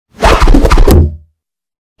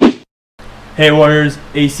Hey Warriors,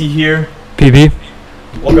 AC here. PB.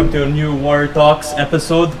 Welcome to a new Warrior Talks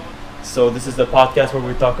episode. So this is the podcast where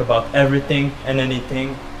we talk about everything and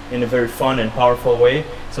anything in a very fun and powerful way.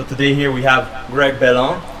 So today here we have Greg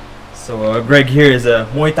Beland. So Greg here is a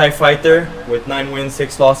Muay Thai fighter with 9 wins,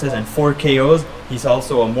 6 losses and 4 KOs. He's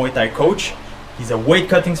also a Muay Thai coach. He's a weight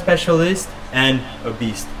cutting specialist and a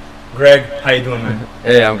beast. Greg, how you doing, man?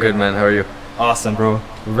 Hey, I'm good, man. How are you? Awesome, bro.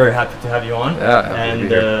 We're very happy to have you on. Yeah, happy to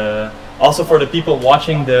be And also for the people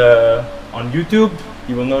watching on YouTube,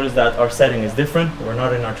 you will notice that our setting is different. We're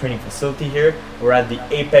not in our training facility here. We're at the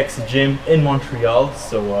Apex Gym in Montreal.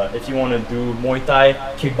 So if you want to do Muay Thai,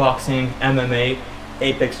 kickboxing, MMA,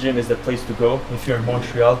 Apex Gym is the place to go if you're in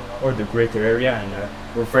Montreal or the greater area. And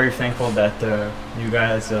we're very thankful that you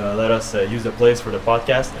guys let us use the place for the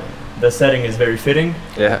podcast. The setting is very fitting.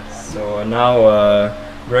 Yeah. So now,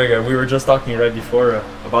 Greg, we were just talking right before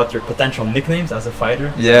about your potential nicknames as a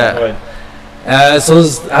fighter. Yeah. So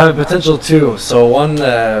I have a potential too. So one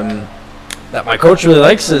that my coach really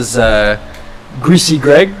likes is Greasy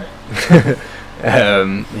Greg.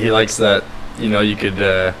 He likes that, you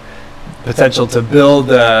could potential to build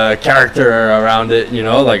character around it,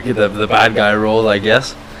 like the bad guy role, I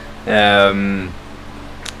guess. That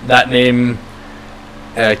name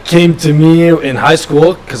came to me in high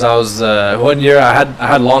school because I was 1 year I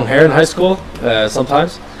had long hair in high school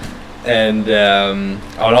sometimes, and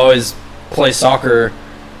I would always play soccer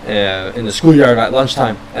in the schoolyard at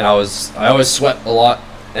lunchtime, and I always sweat a lot,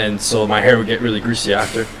 and so my hair would get really greasy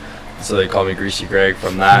after, so they call me Greasy Greg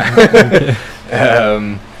from that.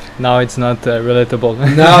 Now it's not relatable.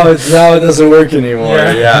 now it doesn't work anymore.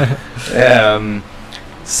 Yeah.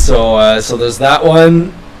 So there's that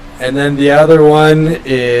one. And then the other one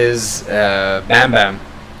is Bam Bam.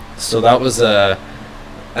 So that was a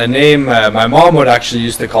name my mom would actually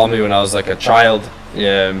used to call me when I was like a child,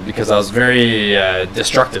 because I was very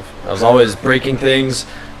destructive. I was always breaking things.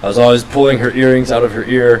 I was always pulling her earrings out of her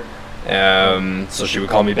ear. So she would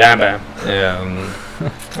call me Bam Bam.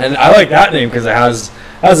 And I like that name because it has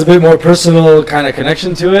a bit more personal kind of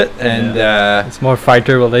connection to it, and it's more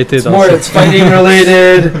fighter related. It's fighting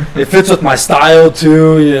related. It fits with my style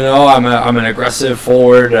too. I'm an aggressive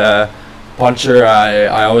forward puncher.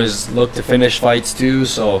 I always look to finish fights too.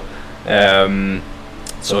 So it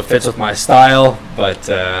fits with my style. But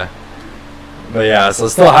yeah. So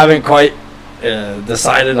still haven't quite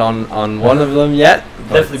decided on one of them yet.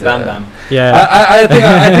 Definitely Bam Bam. Yeah. I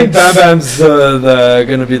think Bam Bam's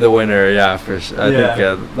gonna be the winner. Yeah, for sure. I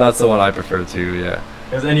think that's the one I prefer too. Yeah.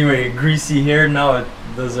 Because anyway, greasy hair now it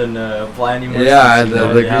doesn't apply anymore. Yeah,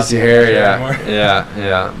 the greasy hair.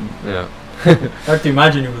 Yeah. Hard to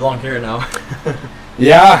imagine you with long hair now.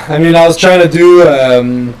 Yeah, I mean, I was trying to do.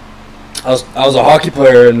 I was a hockey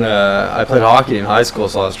player, and I played hockey in high school,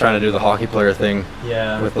 so I was trying to do the hockey player thing.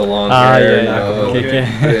 Yeah. With the long hair.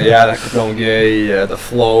 Yeah, the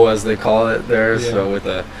flow as they call it there. Yeah. So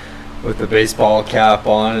with the baseball cap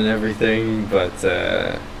on and everything, but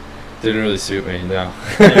didn't really suit me. No.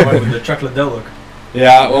 You went with the Chuck Liddell look.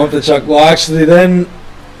 Yeah, I went with the Chuck. Well, actually, then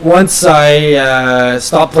once I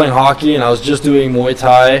stopped playing hockey and I was just doing Muay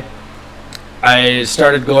Thai, I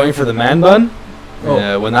started going for the man bun.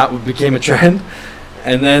 When that became a trend,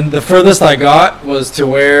 and then the furthest I got was to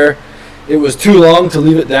where it was too long to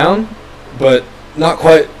leave it down, but not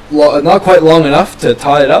quite long enough to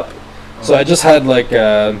tie it up. So I just had like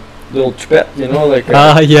a little chupet,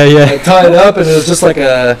 I tie it up, and it was just like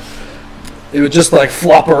it would just like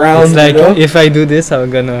flop around. It's like if I do this,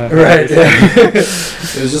 I'm gonna. Right. It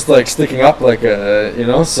was just like sticking up, like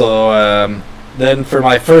So. Then for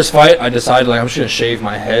my first fight, I decided I'm just gonna shave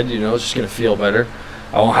my head. It's just gonna feel better.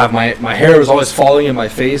 I won't have my hair was always falling in my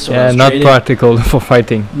face when I was not training. practical for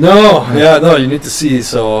fighting. No, you need to see.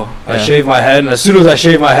 So I shaved my head, and as soon as I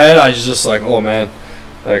shaved my head, I was just like, oh man,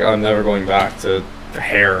 like I'm never going back to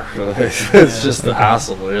hair. It's just a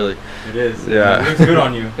hassle, really. It is. Yeah. It looks good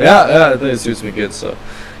on you. Yeah, I think it suits me good. So,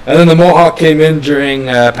 and then the mohawk came in during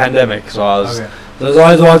pandemic, so I was. Okay. So I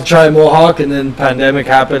always wanted to try mohawk, and then pandemic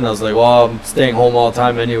happened. I was like, well, I'm staying home all the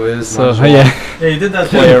time anyways. So Yeah, you did that.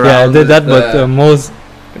 Play around. Yeah, I did that, but most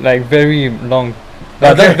very long.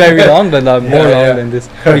 Not very long, but more long than this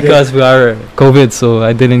because we are COVID, so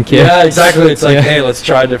I didn't care. Yeah, exactly. It's like, hey, let's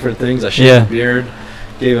try different things. I shaved the beard,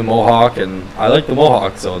 gave a mohawk, and I like the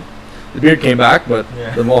mohawk, so the beard came back, but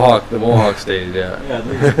the mohawk stayed. Yeah.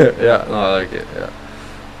 Yeah, no, I like it. Yeah.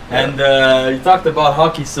 And you talked about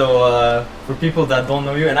hockey, so for people that don't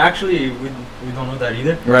know you, and actually we don't know that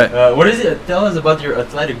either. Right. What is it? Tell us about your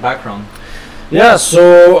athletic background. Yeah,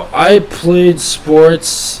 so I played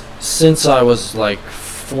sports since I was like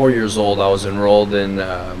 4 years old. I was enrolled in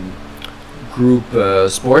group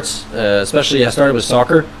sports. Especially, I started with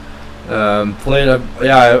soccer. I've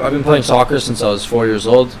been playing soccer since I was 4 years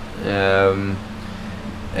old.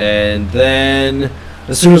 And then,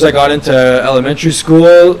 as soon as I got into elementary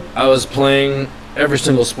school, I was playing every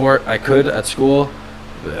single sport I could at school.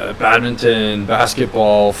 Badminton,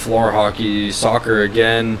 basketball, floor hockey, soccer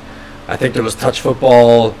again. I think there was touch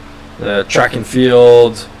football, track and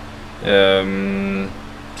field.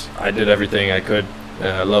 I did everything I could.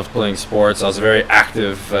 I loved playing sports. I was a very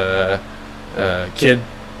active kid.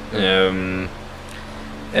 And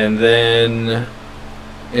then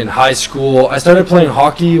in high school, I started playing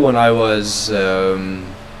hockey when I was, I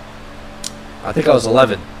think I was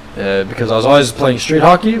 11, because I was always playing street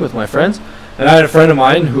hockey with my friends. And I had a friend of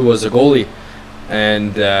mine who was a goalie,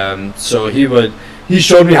 and so he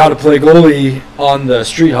showed me how to play goalie on the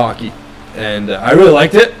street hockey, and I really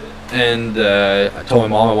liked it. And I told my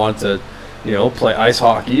mom I wanted to, play ice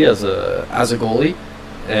hockey as a goalie.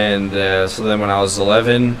 And so then when I was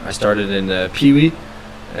 11, I started in Pee Wee,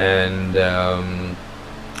 and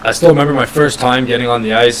I still remember my first time getting on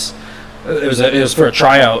the ice. It was for a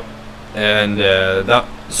tryout, and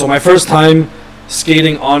so my first time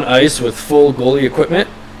skating on ice with full goalie equipment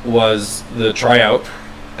was the tryout.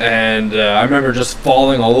 And I remember just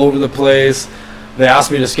falling all over the place. They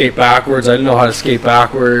asked me to skate backwards. I didn't know how to skate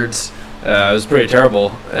backwards. It was pretty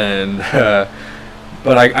terrible, and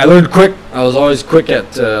but I learned quick. I was always quick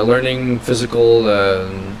at learning physical,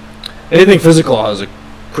 anything physical. I was a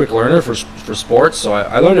quick learner for sports, so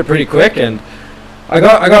I learned it pretty quick, and I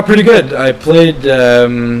got pretty good. I played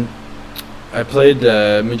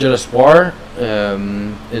Midget Espoir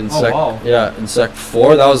in Sec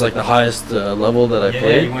 4. That was like the highest level that I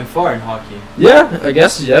played. Yeah, you went far in hockey. Yeah, I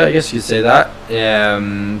guess you'd say that.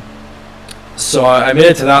 So I made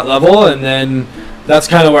it to that level, and then that's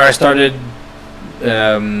kind of where I started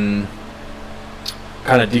kind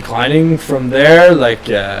of declining from there. Like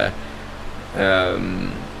I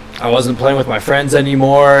wasn't playing with my friends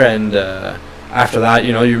anymore, and after that,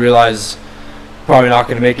 you realize probably not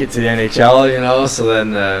going to make it to the NHL, so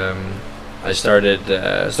then I started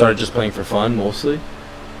just playing for fun mostly.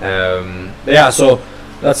 So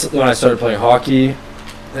that's when I started playing hockey.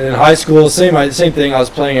 And in high school, same thing. I was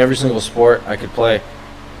playing every single sport I could play.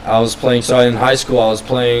 In high school, I was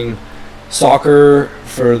playing soccer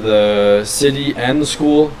for the city and the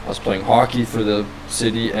school. I was playing hockey for the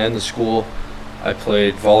city and the school. I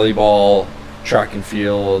played volleyball, track and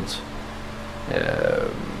field.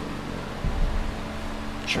 Trying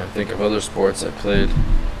to think of other sports I played.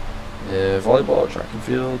 Volleyball, track and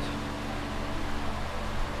field.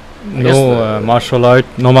 No martial art.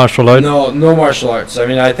 No martial art. No martial arts. I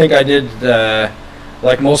mean, I think I did,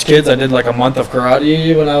 like most kids, I did like a month of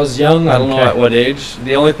karate when I was young. I don't know at what age.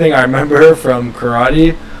 The only thing I remember from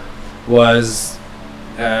karate was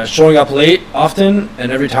showing up late often,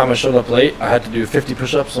 and every time I showed up late, I had to do 50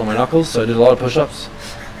 push-ups on my knuckles. So I did a lot of push-ups,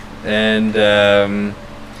 and I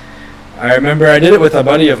remember I did it with a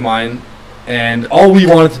buddy of mine, and all we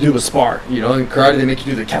wanted to do was spar. In karate they make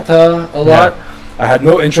you do the kata a lot. Yeah. I had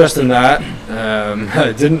no interest in that.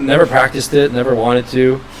 Never practiced it, never wanted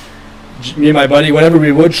to. Me and my buddy, whenever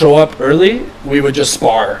we would show up early, we would just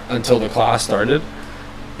spar until the class started.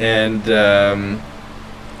 And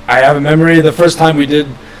I have a memory the first time we did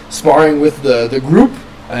sparring with the group.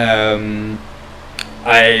 I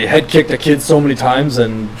head kicked a kid so many times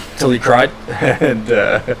until he cried, and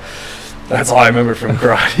that's all I remember from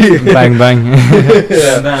karate. Bang bang.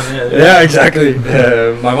 Yeah, exactly.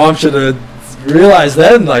 My mom should have realized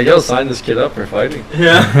then, like, sign this kid up for fighting.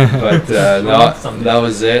 Yeah. But that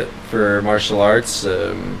was it for martial arts.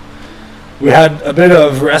 We had a bit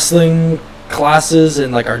of wrestling classes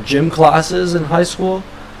in like our gym classes in high school,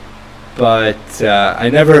 but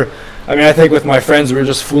I think with my friends we were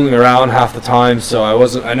just fooling around half the time, so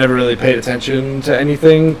I never really paid attention to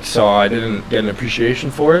anything, so I didn't get an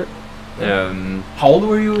appreciation for it. How old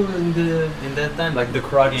were you in that time? Like the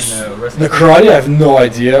karate and the wrestling? The karate, I have no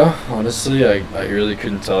idea. Honestly, I really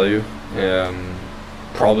couldn't tell you.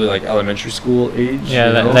 Probably like elementary school age.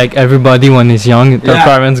 Yeah, like everybody when he's young, their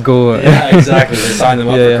parents go. Yeah, exactly. They sign them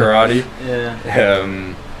up for karate. Yeah.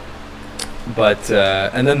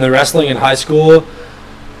 And then the wrestling in high school,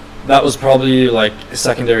 that was probably like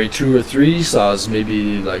secondary 2 or 3, so I was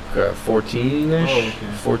maybe like 14-ish,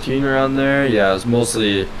 14 around there. Yeah, it was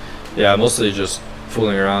mostly just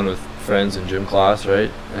fooling around with friends in gym class,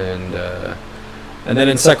 right? And then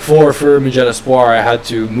in Sec 4 for Midget Espoir, I had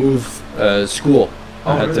to move school.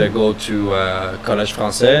 I had to go to Collège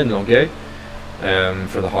Français in Longueuil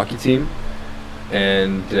for the hockey team.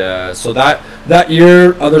 And so that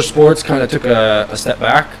year, other sports kind of took a step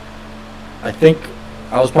back. I think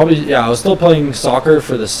I was probably I was still playing soccer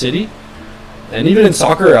for the city, and even in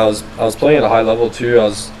soccer I was playing at a high level too. I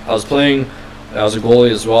was playing. I was a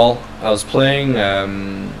goalie as well. I was playing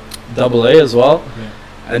double A as well. Okay.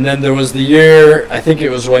 And then there was the year, I think it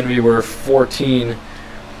was when we were 14,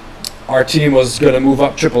 our team was going to move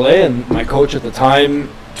up triple A, and my coach at the time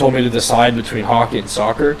told me to decide between hockey and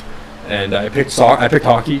soccer. And I picked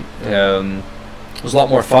hockey. It was a lot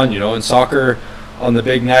more fun, you know. In soccer, on the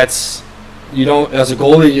big nets, you don't, as a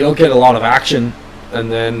goalie, you don't get a lot of action. And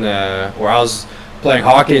then where I was playing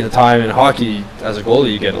hockey at the time, in hockey as a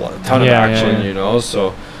goalie you get a ton of action, you know.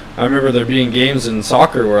 So I remember there being games in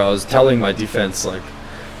soccer where I was telling my defense, like,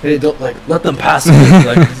 hey, don't, like, let them pass me,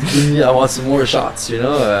 like, I want some more shots, you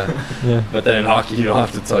know. But then in hockey you don't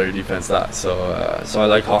have to tell your defense that. So I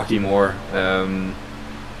liked hockey more, and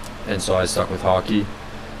so I stuck with hockey.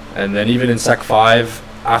 And then even in Sec 5,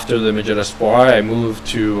 after the Midget Espoir, I moved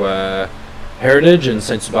to Heritage in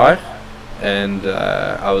Saint-Hubert. And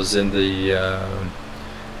I was in the,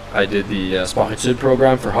 I did the Sport Études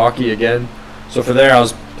program for hockey again. So for there I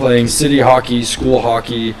was playing city hockey, school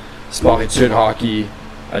hockey, Sport Études hockey.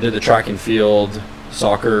 I did the track and field,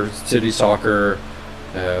 soccer, city soccer,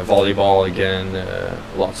 volleyball again,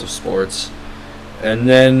 lots of sports. And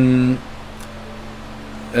then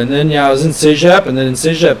yeah, I was in Cégep, and then in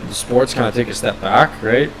Cégep the sports kind of take a step back,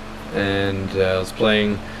 right? And I was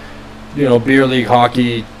playing, you know, beer league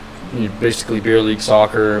hockey, basically beer league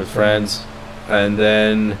soccer with friends. And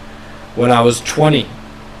then when I was 20,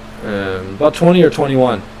 about 20 or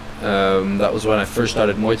 21, that was when I first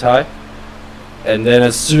started Muay Thai. And then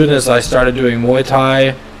as soon as I started doing Muay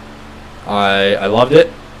Thai, I loved it.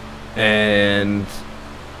 And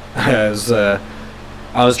as I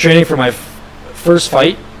was training for my first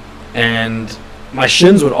fight, and my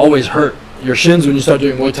shins would always hurt. Your shins, when you start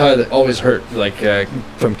doing Muay Thai, they always hurt, like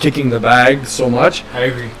from kicking the bag so much. I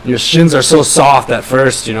agree. Your shins are so soft at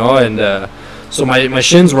first, you know, and so my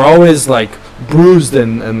shins were always like bruised,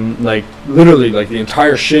 and like literally like the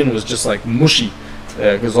entire shin was just like mushy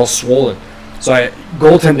because it was all swollen. So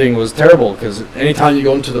goaltending was terrible, because anytime you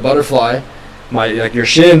go into the butterfly, your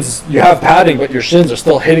shins, you have padding, but your shins are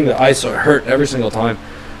still hitting the ice, so it hurt every single time.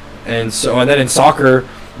 And then in soccer,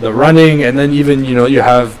 the running, and then even, you know, you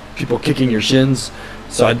have people kicking your shins.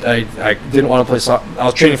 So I didn't want to play soccer. I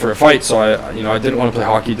was training for a fight, so I didn't want to play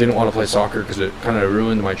hockey, didn't want to play soccer, because it kind of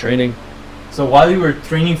ruined my training. So while you were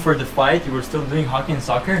training for the fight, you were still doing hockey and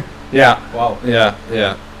soccer? Yeah. Wow. Yeah.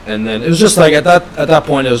 And then it was just like at that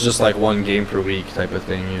point it was just like one game per week type of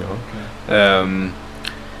thing, you know. Okay.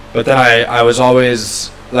 But then I was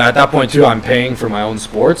always, like, at that point too, I'm paying for my own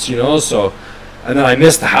sports, you know. So, and then I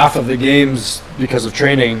missed half of the games because of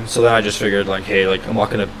training. So then I just figured, like, hey, like, I'm not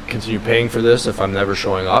gonna continue paying for this if I'm never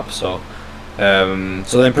showing up. So,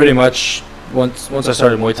 so then pretty much once I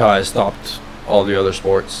started Muay Thai, I stopped all the other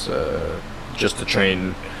sports just to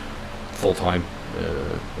train full time.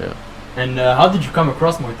 Yeah. And how did you come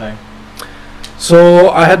across Muay Thai? So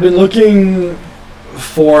I had been looking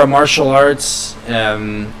for martial arts.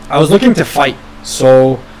 I was looking to fight,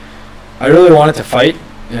 so I really wanted to fight,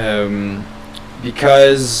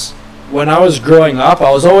 because when I was growing up,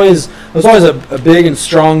 I was always a big and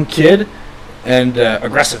strong kid, and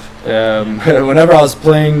aggressive. Whenever I was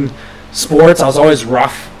playing sports, I was always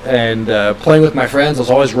rough, and playing with my friends, I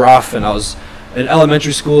was always rough. And I was in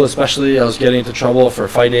elementary school, especially, I was getting into trouble for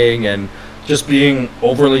fighting and just being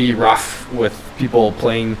overly rough with people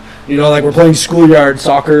playing. You know, like, we're playing schoolyard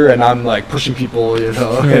soccer, and I'm like pushing people, you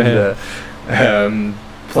know, and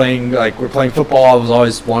we're playing football. I was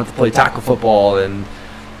always wanted to play tackle football, and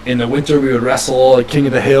in the winter we would wrestle like King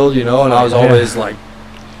of the Hill, you know, and I was always like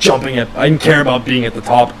jumping at. I didn't care about being at the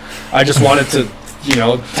top. I just wanted to, you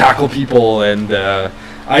know, tackle people, and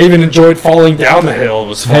I even enjoyed falling down the hill. It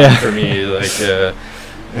was fun for me, like.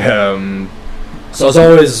 So I was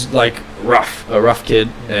always like a rough kid,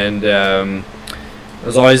 and I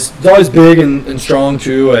was always big and strong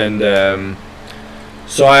too, and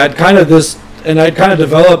so I had kind of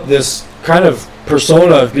developed this kind of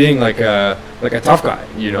persona of being like a tough guy,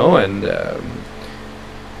 you know. And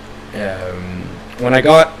when I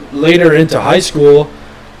got later into high school,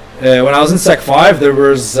 when I was in Sec 5, there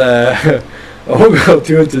was I won't go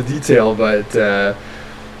too into detail, but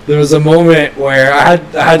there was a moment where I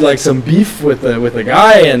had like some beef with a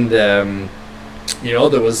guy, and you know,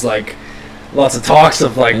 there was like lots of talks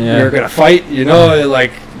of like, you're gonna fight, you know,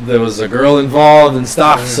 like there was a girl involved and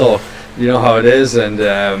stuff, so you know how it is. And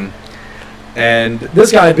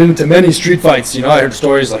this guy had been into many street fights, you know. I heard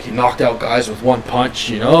stories like he knocked out guys with one punch,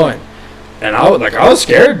 you know, and I was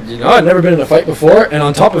scared, you know. I'd never been in a fight before, and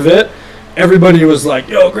on top of it, everybody was like,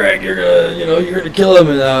 "Yo, Greg, you're gonna kill him,"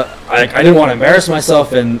 and I didn't want to embarrass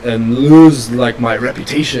myself and lose like my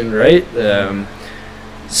reputation, right?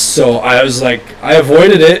 So I was like, I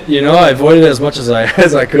avoided it, I avoided it as much as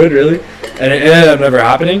I could, really, and it ended up never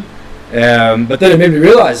happening. But then it made me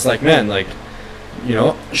realize, like, man, like,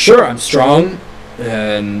 sure, I'm strong,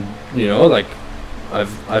 and like,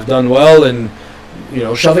 I've done well in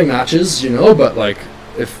shoving matches, but like,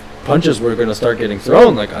 if punches were gonna start getting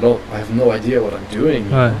thrown, like, I have no idea what I'm doing.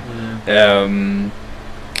 Right.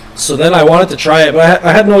 So then I wanted to try it, but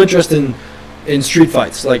I had no interest in street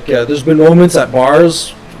fights. Like, there's been moments at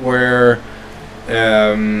bars where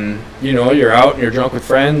you're out and you're drunk with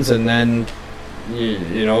friends, and then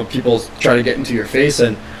people try to get into your face,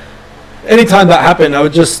 and anytime that happened,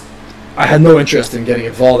 I had no interest in getting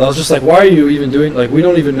involved. I was just like, why are you even doing, like, we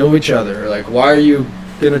don't even know each other, like, why you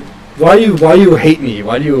hate me,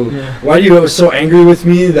 why do you so angry with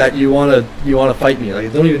me that you want to fight me? Like, I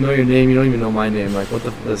don't even know your name, you don't even know my name, like,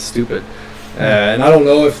 that's stupid. And I don't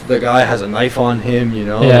know if the guy has a knife on him,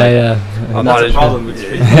 I'm not a problem with you.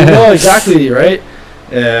 Exactly, right?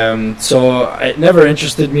 So it never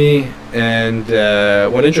interested me, and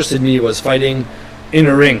what interested me was fighting in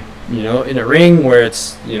a ring, in a ring where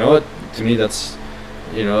it's, to me that's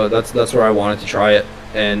where I wanted to try it.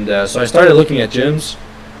 And so I started looking at gyms,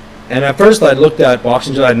 and at first I looked at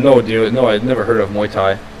boxing gyms. I had never heard of Muay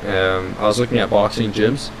Thai. I was looking at boxing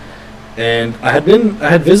gyms, and I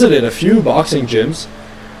had visited a few boxing gyms,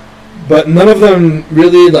 but none of them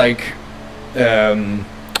really like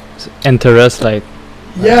interest, like,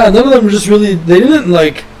 none of them just really, they didn't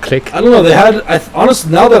like click. I don't know, they had,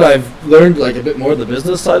 honestly, now that I've learned like a bit more of the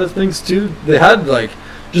business side of things too, they had like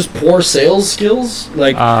just poor sales skills.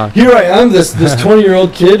 Like, here I am, this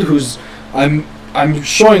 20-year-old kid who's, I'm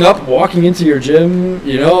showing up, walking into your gym,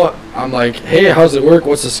 I'm like, hey, how's it work?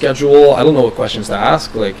 What's the schedule? I don't know what questions to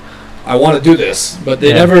ask. Like, I want to do this, but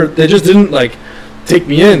they just didn't like take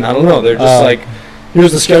me in. I don't know. They're just like,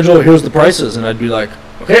 here's the schedule, here's the prices, and I'd be like,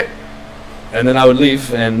 okay, and then I would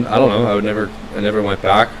leave, and I don't know. I never went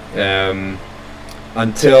back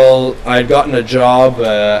until I had gotten a job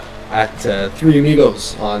at Three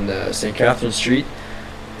Amigos on St. Catherine Street.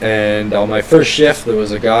 And on my first shift, there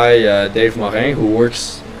was a guy, Dave Morin, who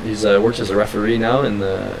works as a referee now in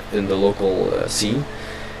the local scene.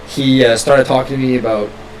 He started talking to me about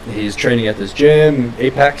he's training at this gym,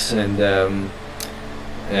 Apex, and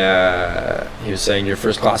he was saying your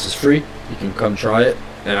first class is free. You can come try it.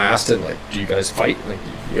 And I asked him, like, do you guys fight? Like,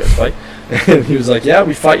 you guys fight? And he was like, yeah,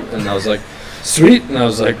 we fight. And I was like, sweet. And I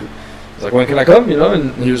was like, when can I come?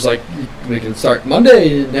 And he was like, we can start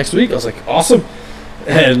Monday next week. I was like, awesome.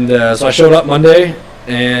 And so I showed up Monday,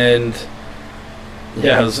 and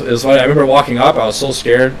it was funny. I remember walking up, I was so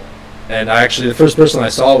scared, and the first person I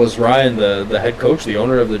saw was Ryan, the head coach, the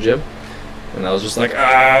owner of the gym, and I was just like,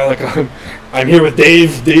 I'm here with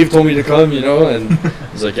Dave. Dave told me to come, and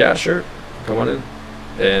he's like, yeah, sure, come on in.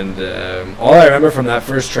 And all I remember from that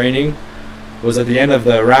first training was at the end of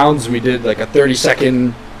the rounds, we did like a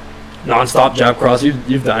 30-second non-stop jab cross.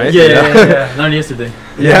 You've done it. Yeah. Not yesterday.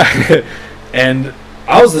 Yeah. And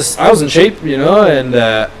I was in shape, and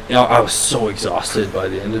I was so exhausted by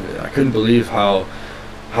the end of it. I couldn't believe how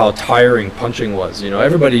tiring punching was.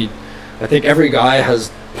 I think every guy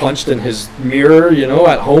has punched in his mirror,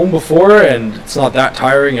 at home before, and it's not that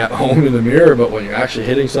tiring at home in the mirror, but when you're actually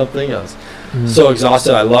hitting something, I was so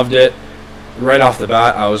exhausted. I loved it. Right off the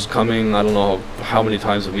bat, I was coming, I don't know how many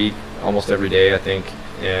times a week, almost every day, I think.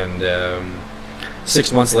 And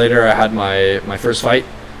 6 months later, I had my first fight.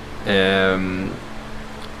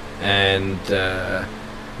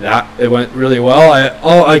 That it went really well.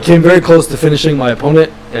 I came very close to finishing my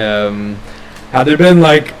opponent. Had there been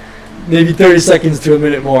like maybe 30 seconds to a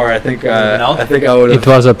minute more, I think I would have. It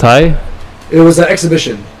was a tie? It was an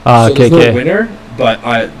exhibition. So there's no winner, but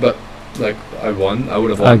I won. I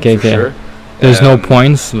would have won for sure. There's no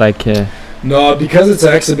points, like. No, because it's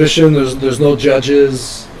an exhibition. There's no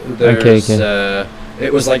judges.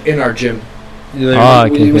 It was like in our gym.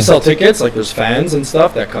 We sell tickets, like there's fans and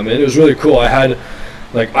stuff that come in. It was really cool. I had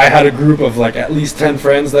a group of like at least 10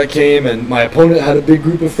 friends that came, and my opponent had a big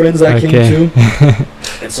group of friends that came too.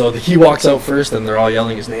 And so he walks out first, and they're all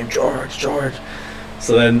yelling his name, George.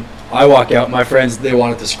 So then I walk out. My friends, they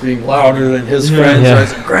wanted to scream louder than his friends. So I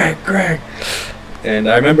was like, Greg. And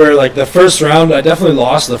I remember like the first round, I definitely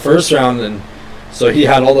lost the first round, and so he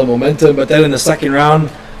had all the momentum. But then in the second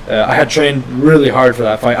round, I had trained really hard for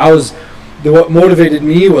that fight. What motivated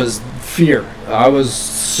me was fear. I was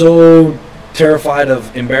so terrified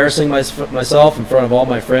of embarrassing myself in front of all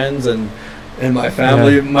my friends and my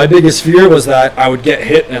family. My biggest fear was that I would get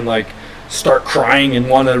hit and like start crying and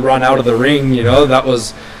want to run out of the ring. You know, that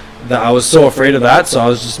I was so afraid of that. So I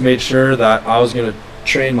was just made sure that I was gonna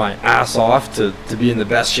train my ass off to be in the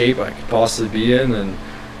best shape I could possibly be in.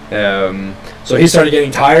 And so he started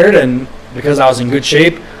getting tired, and because I was in good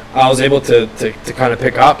shape, I was able to kind of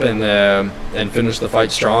pick up and finish the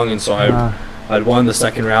fight strong. And so I'd won the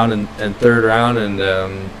second round and third round, and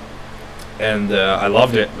I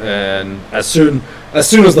loved it. And as soon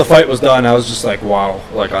as the fight was done, I was just like, wow,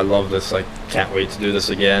 like I love this. I can't wait to do this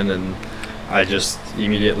again. And I just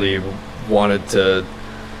immediately wanted to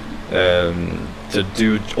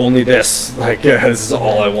do only this. Like this is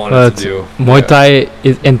all I wanted to do. Muay Thai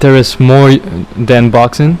interests more than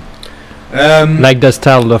boxing. Like the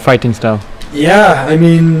style, the fighting style. Yeah, I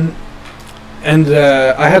mean, and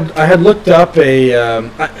I had looked up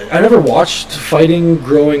I never watched fighting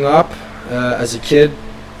growing up as a kid.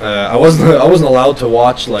 I wasn't allowed to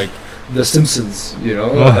watch like The Simpsons, you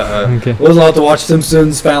know. Okay. I wasn't allowed to watch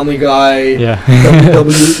Simpsons, Family Guy, Yeah.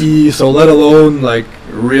 WWE, so let alone like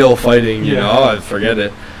real fighting, you know. I forget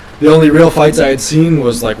it. The only real fights I had seen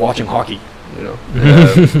was like watching hockey, you know.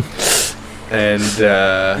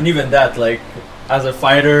 And even that, like, as a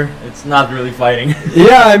fighter, it's not really fighting.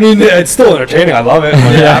 yeah, I mean, it's still entertaining. I love it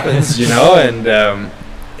when it happens, you know. And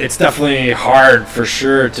it's definitely hard for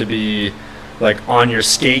sure to be like on your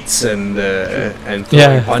skates and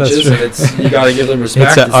throwing punches, and it's you gotta give them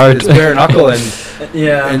respect. It's an art. It's bare knuckle, and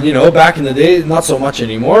you know, back in the day, not so much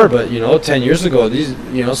anymore, but you know, 10 years ago,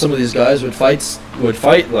 some of these guys would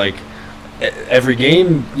fight like every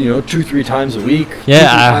game, you know, 2-3 times a week.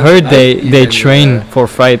 Yeah, I heard they train for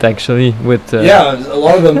fight actually with. Yeah, a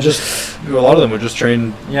lot of them would just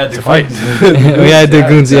train to fight. Yeah, the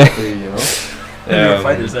goons. Exactly, you know. They're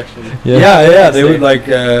fighters actually. Yeah, they would like.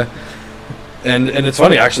 And it's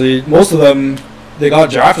funny actually. Most of them they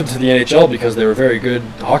got drafted to the NHL because they were very good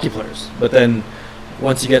hockey players. But then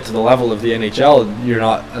once you get to the level of the NHL, you're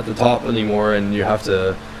not at the top anymore, and you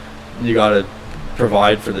gotta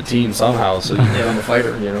provide for the team somehow. So you become a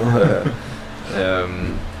fighter, you know.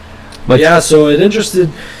 But yeah, so it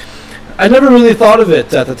interested. I never really thought of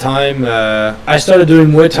it at the time. I started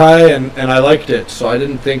doing Muay Thai and I liked it, so I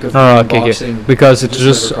didn't think of boxing. Okay. Because it's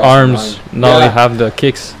just arms. Now you have the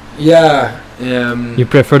kicks. Yeah. You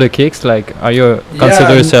prefer the kicks? Like, are you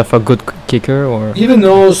consider yourself a good kicker, or even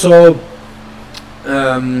though so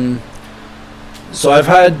I've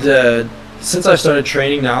had since I started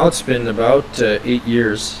training now, it's been about 8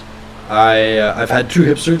 years. I've had 2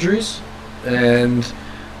 hip surgeries, and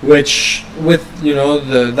which with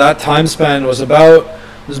that time span was about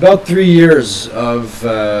 3 years of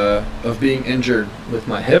being injured with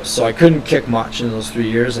my hips, so I couldn't kick much in those 3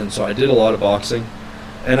 years, and so I did a lot of boxing.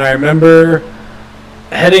 And I remember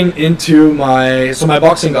heading into my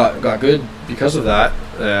boxing got good because of that.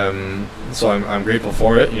 So I'm grateful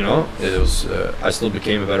for it. You know, it was I still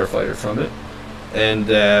became a better fighter from it. And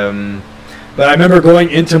but I remember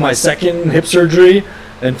going into my second hip surgery,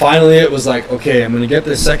 and finally it was like, okay, I'm gonna get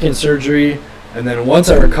this second surgery, and then once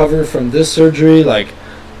I recover from this surgery, like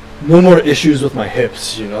no more issues with my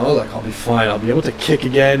hips. You know, like I'll be fine. I'll be able to kick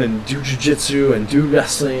again and do jiu-jitsu and do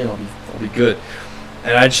wrestling, and I'll be good.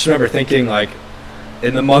 And I just remember thinking, like,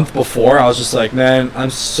 in the month before, I was just like, man, I'm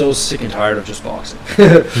so sick and tired of just boxing.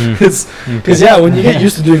 Because, yeah, when you get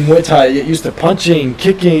used to doing Muay Thai, you get used to punching,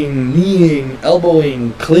 kicking, kneeing,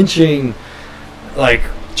 elbowing, clinching. Like,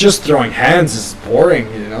 just throwing hands is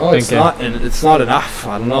boring, you know? It's not enough.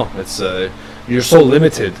 I don't know. It's you're so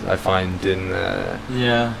limited, I find, in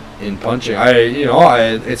punching.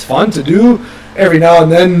 It's fun to do every now and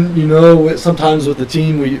then, you know. Sometimes with the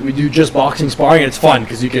team we do just boxing sparring, and it's fun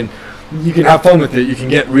because you can have fun with it. You can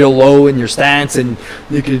get real low in your stance, and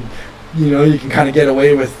you can kind of get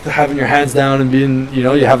away with having your hands down and being, you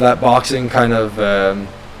have that boxing kind of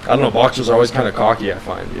I don't know, boxers are always kind of cocky, I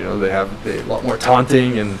find. You know, they have a lot more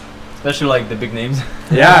taunting, and especially like the big names.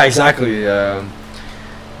 Yeah, exactly.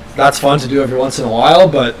 That's fun to do every once in a while,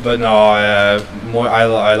 but no,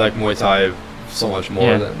 I like Muay Thai so much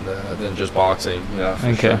more than just boxing. Yeah,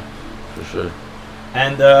 for sure.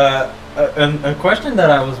 And a question that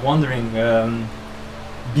I was wondering,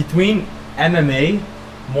 between MMA,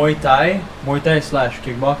 Muay Thai /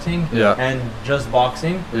 kickboxing, and just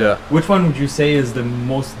boxing, which one would you say is the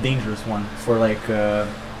most dangerous one for like?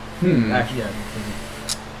 Actually,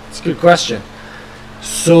 it's a good question.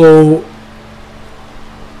 So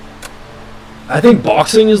I think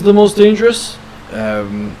boxing is the most dangerous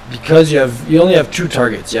because you only have 2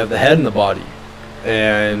 targets. You have the head and the body,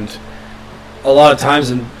 and a lot of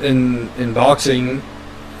times in boxing,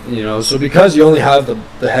 so because you only have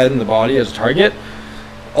the head and the body as a target,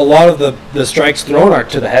 a lot of the strikes thrown are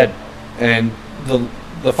to the head, and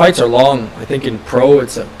the fights are long. I think in pro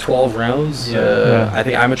it's 12 rounds. I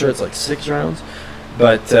think amateur it's like 6 rounds.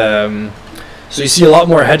 But so you see a lot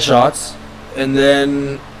more headshots, and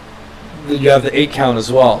then you have the 8 count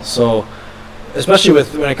as well. So especially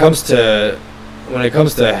when it comes to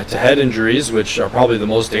head injuries, which are probably the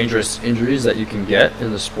most dangerous injuries that you can get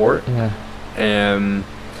in the sport.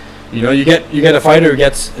 You know, you get a fighter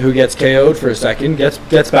who gets KO'd for a second,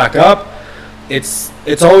 gets back up. It's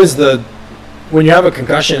always when you have a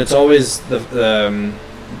concussion, it's always the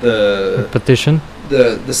repetition,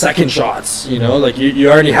 the second shots. You know, like you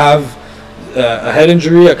already have a head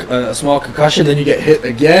injury, a small concussion, then you get hit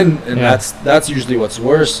again, and that's usually what's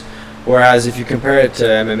worse. Whereas if you compare it to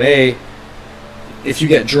MMA, if you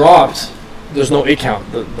get dropped, there's no 8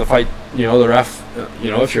 count. The fight, you know, the ref, you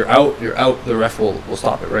know, if you're out, you're out. The ref will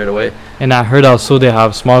stop it right away. And I heard also they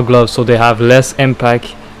have small gloves, so they have less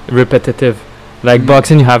impact, repetitive. Like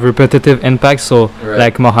boxing, you have repetitive impact, so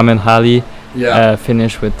like Muhammad Ali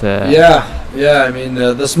finish with. I mean,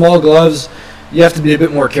 the small gloves, you have to be a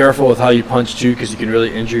bit more careful with how you punch too, because you can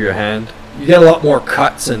really injure your hand. You get a lot more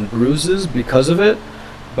cuts and bruises because of it,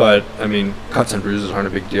 but I mean, cuts and bruises aren't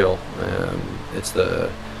a big deal. It's the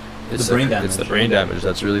brain damage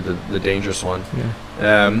that's really the dangerous one.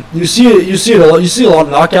 You see it a lot. You see a lot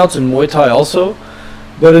of knockouts in Muay Thai also,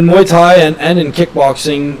 but in Muay Thai and in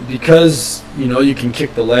kickboxing, because you know you can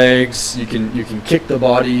kick the legs, you can kick the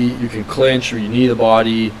body, you can clinch or you knee the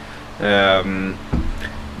body.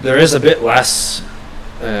 There is a bit less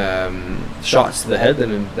shots to the head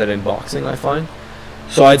than in boxing, I find.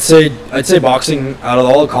 So I'd say boxing, out of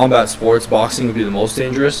all the combat sports, boxing would be the most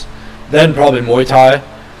dangerous. Then probably Muay Thai,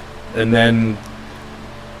 and then,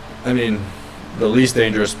 I mean, the least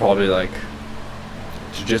dangerous probably like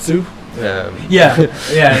jiu-jitsu. Because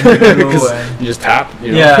you just tap.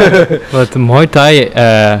 You know? But Muay Thai,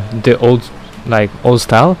 the old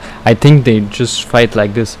style, I think they just fight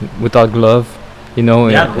like this without glove, you know.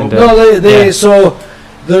 So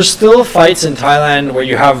there's still fights in Thailand where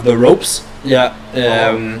you have the ropes.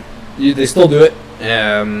 They still do it.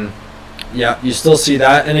 You still see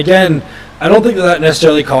that, and again, I don't think that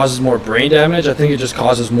necessarily causes more brain damage. I think it just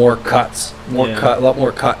causes more cuts, a lot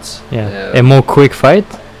more cuts. A more quick fight,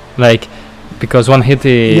 like, because one hit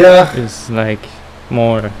is like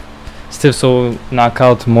more stiff, so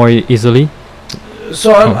knockout more easily.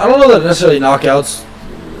 So I don't know that necessarily knockouts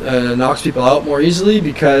knocks people out more easily,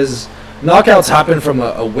 because knockouts happen from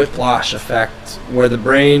a whiplash effect where the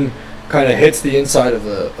brain kind of hits the inside of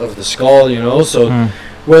the skull, you know. So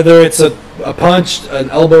whether it's a punch, an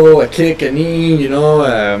elbow, a kick, a knee, you know,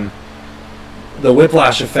 the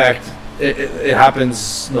whiplash effect, it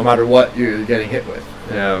happens no matter what you're getting hit with.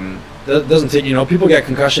 That doesn't take, you know, people get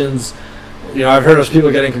concussions. You know, I've heard of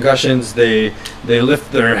people getting concussions. They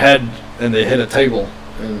lift their head and they hit a table,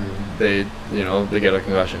 and they get a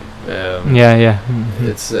concussion.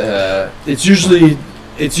 It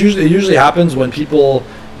usually happens when people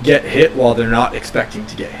get hit while they're not expecting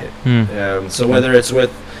to get hit. So whether it's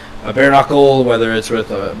with a bare knuckle, whether it's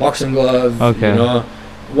with a boxing glove, you know,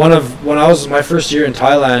 when I was my first year in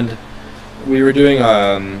Thailand, we were doing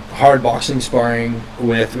hard boxing sparring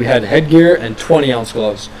we had headgear and 20-ounce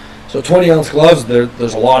gloves. So 20-ounce gloves,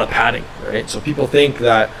 there's a lot of padding, right? So people think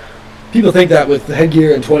that with the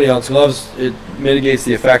headgear and 20-ounce gloves, it mitigates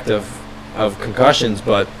the effect of concussions,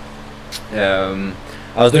 but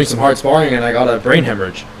I was doing some hard sparring and I got a brain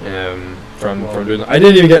hemorrhage from doing that. I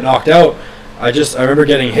didn't even get knocked out. I remember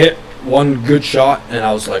getting hit one good shot and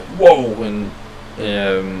I was like, whoa, and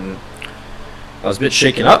I was a bit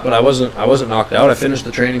shaken up, but I wasn't knocked out. I finished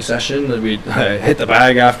the training session and I hit the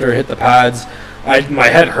bag after, hit the pads. My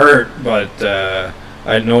head hurt, but I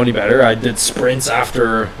didn't know any better. I did sprints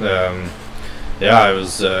after. It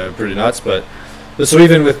was pretty nuts, but so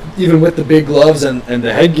even with the big gloves and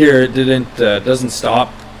the headgear, it doesn't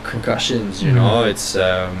stop concussions. You know, it's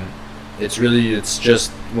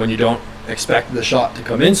just when you don't expect the shot to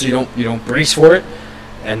come in, so you don't brace for it,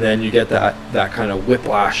 and then you get that kind of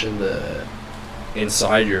whiplash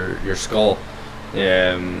inside your skull. Do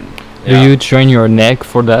you train your neck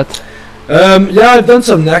for that? I've done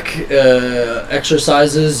some neck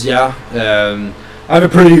exercises. I have a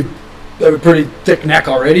pretty thick neck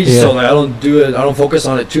already, so I don't focus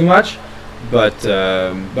on it too much. But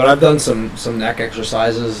I've done some neck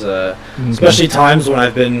exercises, especially times when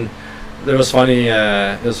I've been. It was funny.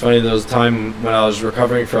 There was a time when I was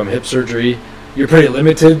recovering from hip surgery. You're pretty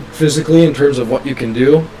limited physically in terms of what you can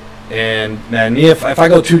do, and man, if I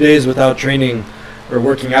go 2 days without training or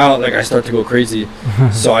working out, like I start to go crazy.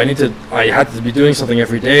 So I had to be doing something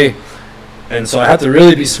every day, and so I had to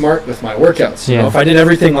really be smart with my workouts. You know, if I did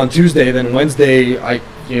everything on Tuesday, then Wednesday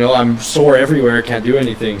I'm sore everywhere, can't do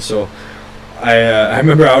anything. So I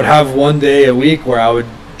remember I would have one day a week where I would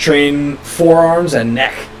train forearms and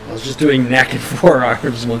neck. I was just doing neck and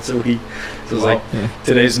forearms once a week. So it was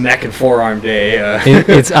today's neck and forearm day.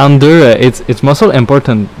 It's under it's muscle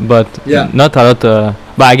important, but not a lot.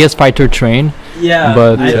 But I guess fighter train. Yeah,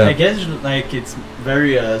 but I guess like it's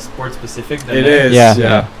very sport specific. It is.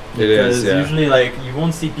 Yeah. It is. Because usually like you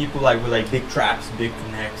won't see people like with like big traps, big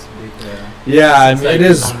necks, big. It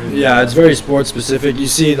is. It's very sport specific. You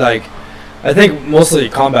see like. I think mostly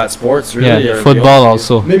combat sports, really. Yeah, football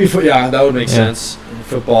also. Maybe that would make sense.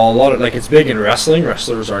 Football, a lot of it's big in wrestling.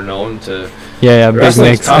 Wrestlers are known to. Big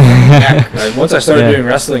necks. Tough on the neck. Once I started doing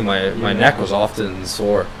wrestling, my neck was often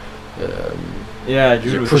sore. Judo.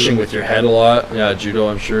 You're pushing with your head a lot. Yeah, judo,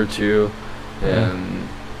 I'm sure too. And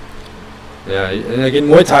like in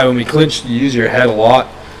Muay Thai, when we clinch, you use your head a lot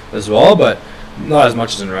as well, but not as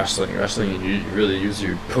much as in wrestling. Wrestling, you really use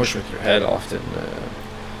your push with your head often.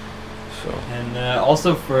 And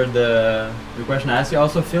also for the question I asked you, I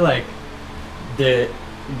also feel like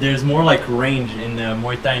there's more like range in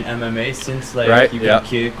Muay Thai and MMA since like you can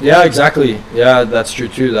kick. Yeah, exactly. Yeah, that's true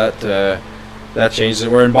too. That changes it.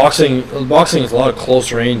 Where in boxing is a lot of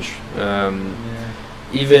close range.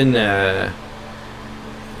 Even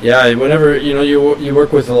whenever you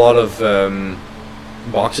work with a lot of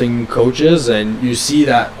boxing coaches, and you see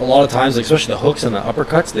that a lot of times, like, especially the hooks and the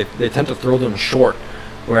uppercuts, they tend to throw them short.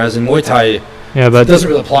 Whereas in Muay Thai, it doesn't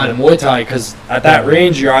really apply to Muay Thai, because at that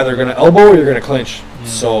range you're either going to elbow or you're going to clinch.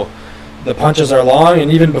 So the punches are long,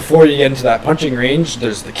 and even before you get into that punching range,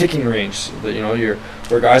 there's the kicking range.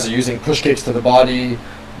 Where guys are using push kicks to the body,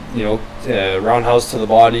 roundhouse to the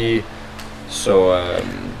body. So.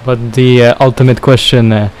 But the ultimate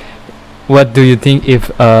question: what do you think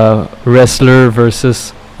if a wrestler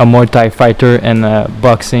versus a Muay Thai fighter and a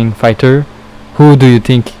boxing fighter? Who do you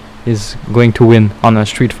think is going to win on a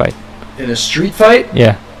street fight? In a street fight?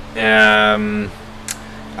 Yeah.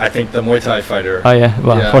 I think the Muay Thai fighter. Oh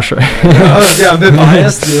yeah, for sure. I'm a bit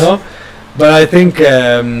biased, but I think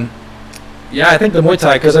I think the Muay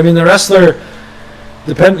Thai, because I mean the wrestler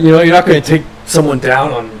you're not going to take someone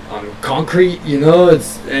down on concrete,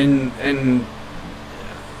 it's and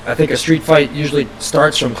I think a street fight usually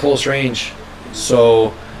starts from close range.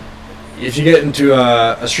 So if you get into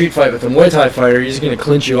a street fight with a Muay Thai fighter, he's going to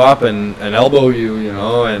clinch you up and elbow you,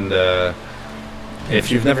 and if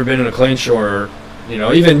you've never been in a clinch, or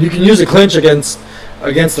even you can use a clinch against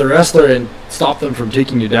the wrestler and stop them from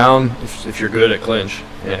taking you down if you're good at clinch.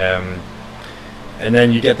 And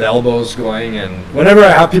then you get the elbows going. And whenever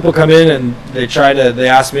I have people come in and they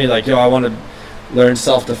ask me like, I want to learn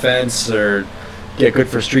self-defense or get good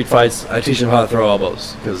for street fights, I teach them how to throw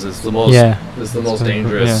elbows, because it's the most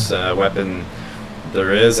dangerous weapon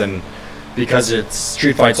there is. And because it's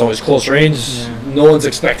street fights always close range, no one's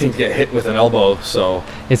expecting to get hit with an elbow. So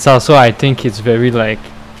it's also, I think it's very like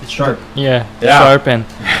it's sharp. Sharp, and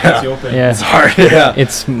it's open. It's hard.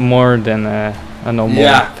 It's more than a normal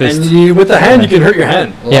fist. And with the hand, you can hurt your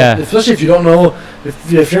hand. Especially if you don't know,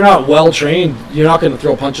 if you're not well trained, you're not going to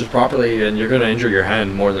throw punches properly, and you're going to injure your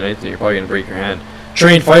hand more than anything. You're probably going to break your hand.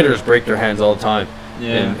 Trained fighters break their hands all the time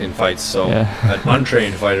in fights. So an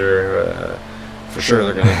untrained fighter, for sure,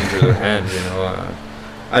 they're going to injure their hand.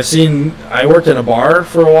 I worked in a bar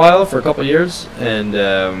for a while, for a couple of years, and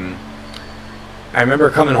I remember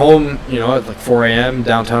coming home, at like 4 a.m.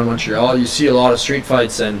 downtown Montreal. You see a lot of street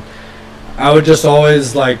fights, and I would just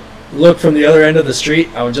always like look from the other end of the street.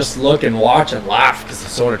 I would just look and watch and laugh, because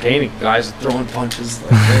it's so entertaining. Guys throwing punches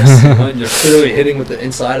like this, and they're clearly hitting with the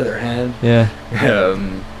inside of their hand.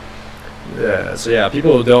 So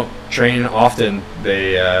people who don't train often,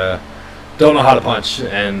 they don't know how to punch,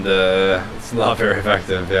 and it's not very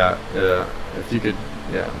effective. If you could,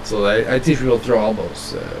 So I teach people to throw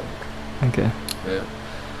elbows. Okay. Yeah.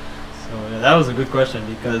 So that was a good question,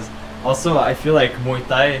 because also I feel like Muay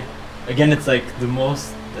Thai, again, it's like the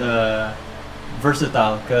most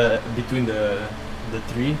versatile between the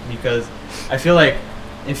three, because I feel like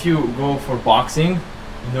if you go for boxing,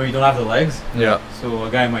 you don't have the legs. So a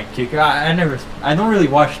guy might kick. I don't really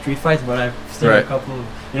watch street fights, but I've seen a couple of,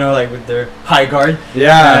 like with their high guard.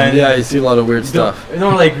 You see a lot of weird stuff. You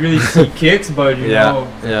don't like really see kicks, but you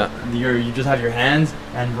just have your hands.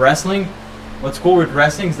 And wrestling, what's cool with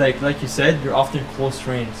wrestling is like you said, you're often close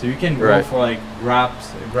range, so you can go for like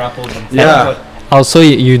grapples and stuff. But also,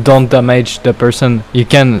 you don't damage the person. You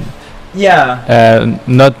can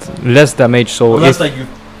not less damage. So unless like you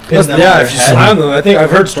if you slam them, I think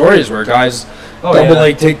I've heard stories where guys Oh, double yeah.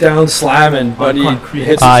 leg takedown, slam, and buddy concrete.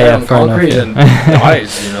 hits his Ah, head yeah, on fair enough, concrete yeah. and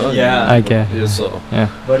dies, you know. Yeah. Okay. Yeah, so.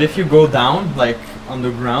 But if you go down, like on the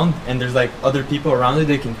ground, and there's like other people around you,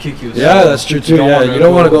 they can kick you. Yeah, so that's true too. don't Yeah, wanna you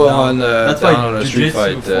don't want to go down. on That's down why on a street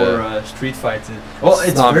jiu-jitsu fight. for street fights. Well,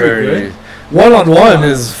 it's not very good. One-on-one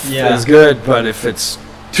is Yeah. good, but if it's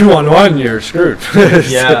two-on-one, you're screwed.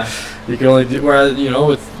 Yeah. You can only do, whereas, you know,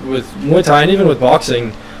 with Muay Thai and even with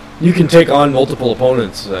boxing, you can take on multiple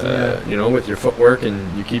opponents, you know, with your footwork,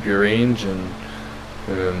 and you keep your range, and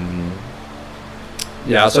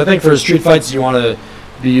yeah, so I think for street fights you want to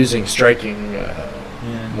be using striking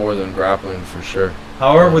more than grappling for sure.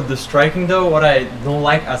 However, with the striking though, what I don't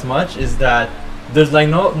like as much is that there's like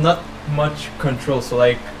not much control. So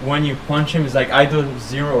like when you punch him, it's like either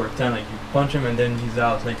 0 or 10. Like you punch him and then he's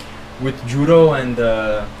out. Like with judo and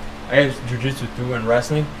I guess jiu-jitsu too and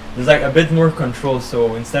wrestling, there's like a bit more control.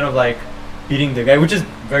 So instead of like beating the guy, which is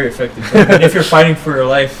very effective, and if you're fighting for your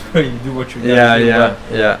life, you do what you gotta do.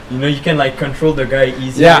 Yeah. You know, you can like control the guy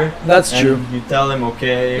easier. Yeah, that's and true. You tell him,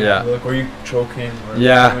 okay, Yeah. look, or you choke him, or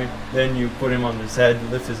Yeah. something. Then you put him on his head,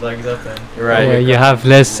 lift his legs up, and Right. Yeah, you have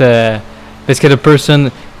less. Basically, the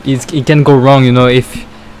person it can go wrong. You know, if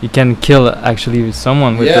you can kill actually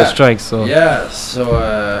someone with the Yeah. strike. So Yeah,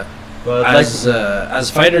 so but as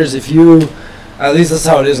fighters, if you, at least that's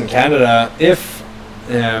how it is in Canada, if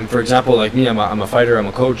for example, like me, I'm a fighter, I'm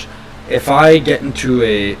a coach, if I get into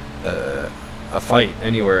a fight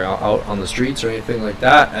anywhere out on the streets or anything like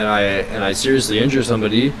that, and I seriously injure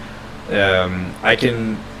somebody, I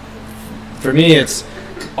can, for me it's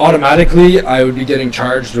automatically I would be getting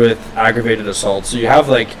charged with aggravated assault. So you have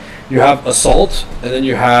assault, and then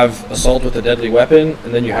you have assault with a deadly weapon,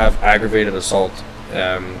 and then you have aggravated assault.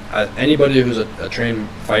 Anybody who's a trained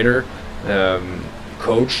fighter,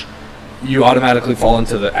 coach, you automatically fall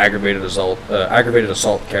into the aggravated assault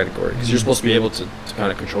category, because you're supposed to be able to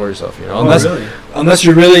kind of control yourself, you know. Unless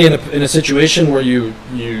you're really in a situation where you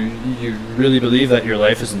really believe that your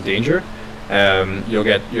life is in danger, you'll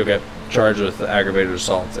get charged with aggravated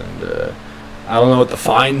assault, and I don't know what the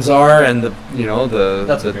fines are and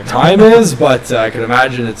the time is, but I can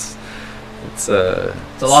imagine it's a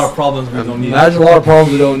lot of problems we don't need. Imagine a lot of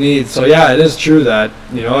problems we don't need. So yeah, it is true that,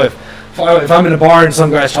 you know, if I'm in a bar and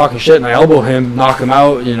some guy's talking shit and I elbow him, knock him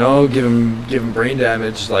out, you know, give him brain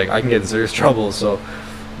damage, like I can get in serious trouble. So,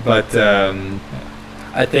 but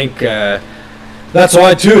I think that's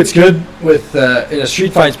why too. It's good with in a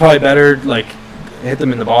street fight. It's probably better like hit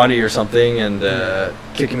them in the body or something and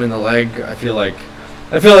kick him in the leg. I feel like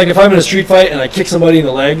if I'm in a street fight and I kick somebody in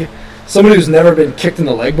the leg, somebody who's never been kicked in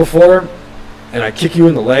the leg before, and I kick you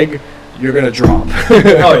in the leg, you're gonna drop.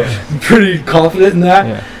 Oh yeah, I'm pretty confident in that.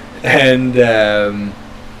 yeah. And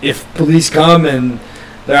if police come and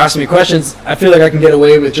they're asking me questions, I feel like I can get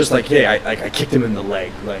away with just like, hey, I kicked him in the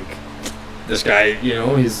leg. Like, this guy, you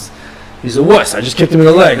know, he's a wuss. I just kicked him in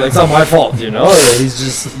the leg. Like, it's not my fault, you know.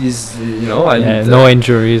 He's you know. No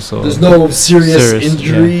injuries. Or there's no serious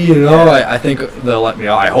injury, yeah. you know. I think they'll let me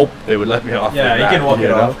off. I hope they would let me off. yeah, like you that, can walk you it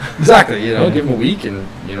know? off. Exactly, you know. Yeah. Give him a week, and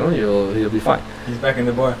you know he'll be fine. He's back in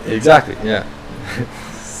the bar. Exactly. Yeah.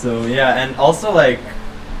 So yeah, and also like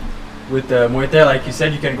with the Muay Thai, like you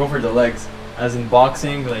said, you can go for the legs. As in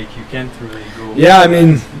boxing, like you can't really go. Yeah, I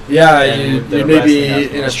mean, yeah, And you with the maybe wrestling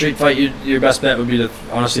as in well. a street fight, your best bet would be to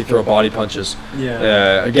honestly throw body punches.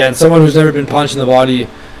 Yeah. Again, someone who's never been punched in the body,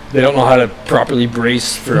 they don't know how to properly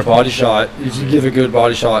brace for a body shot. If you give a good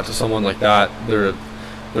body shot to someone like that, they're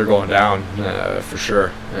going down for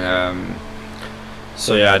sure.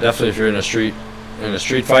 So yeah, definitely if you're in a street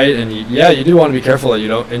fight, and you do want to be careful that you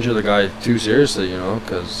don't injure the guy too seriously, you know,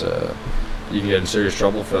 because you can get in serious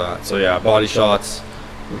trouble for that. So yeah, body shots,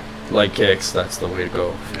 leg kicks, that's the way to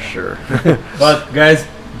go for sure. But guys,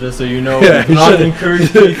 just so you know, Yeah, do you not should- encourage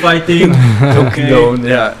street fighting. Don't Okay. condone,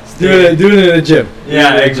 yeah. Do it in a gym.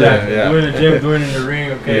 Yeah, Do it in a exactly. gym, yeah. Do it in the gym, do it in the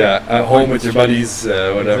ring, okay? Yeah, at home with your buddies,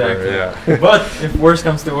 whatever. Exactly. Yeah. But if worse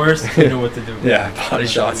comes to worse, you know what to do. Yeah, body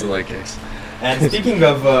shots and leg kicks. And speaking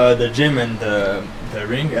of the gym and the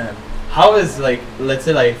ring, how is, like, let's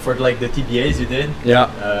say like for like the TBAs you did, Yeah.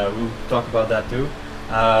 we'll talk about that too.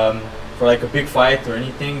 For like a big fight or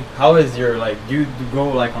anything, how is your, like, do you go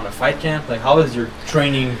like on a fight camp? Like, how does your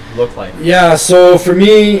training look like? Yeah, so for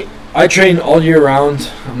me, I train all year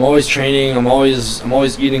round. I'm always training. I'm always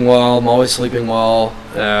eating well. I'm always sleeping well.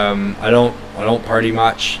 I don't party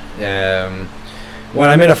much. When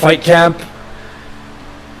I'm in a fight camp,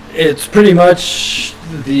 it's pretty much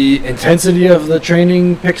the intensity of the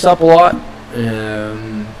training picks up a lot.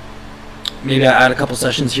 Maybe I add a couple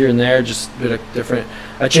sessions here and there, just a bit of different.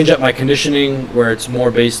 I change up my conditioning where it's more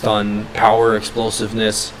based on power,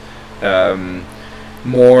 explosiveness,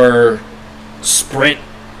 more sprint,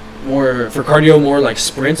 more for cardio, more like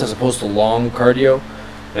sprints as opposed to long cardio.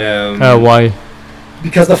 Why?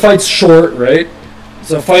 Because the fight's short, right?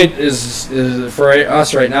 So a fight is for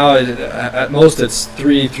us right now. At most, it's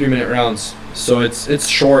 3-minute rounds. So it's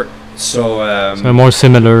short. So So more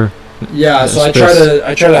similar. yeah. So I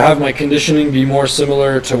try to have my conditioning be more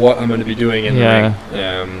similar to what I'm going to be doing in the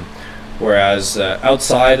ring. Whereas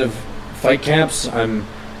outside of fight camps,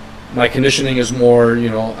 my conditioning is more.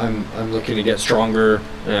 I'm looking to get stronger,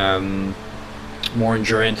 more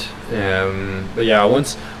endurant. But yeah,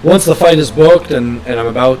 once the fight is booked and I'm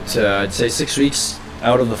about I'd say 6 weeks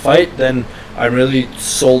out of the fight, then I'm really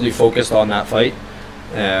solely focused on that fight.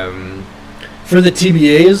 For the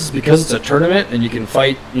TBAs, because it's a tournament and you can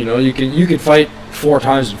fight, you can fight 4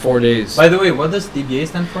 times in 4 days. By the way, what does TBA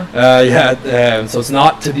stand for? So it's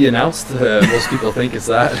not to be announced. Most people think it's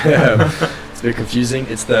that. It's a bit confusing.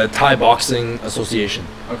 It's the Thai Boxing Association.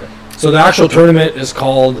 Okay. So the actual tournament is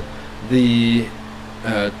called the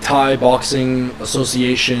Thai Boxing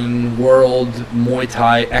Association World Muay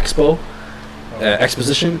Thai Expo.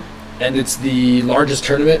 Exposition, and it's the largest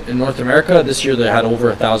tournament in North America. This year they had over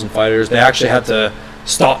 1,000 fighters. They actually had to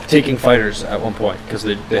stop taking fighters at one point because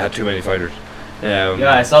they had too many fighters.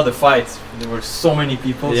 Yeah, I saw the fights. There were so many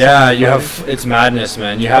people. Yeah, it's madness,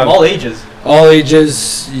 man. You have all ages. All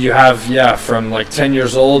ages. You have from like 10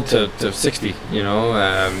 years old to 60.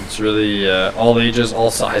 It's really all ages, all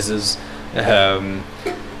sizes, and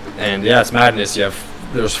yeah, it's madness.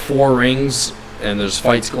 There's 4 rings. And there's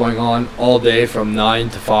fights going on all day from 9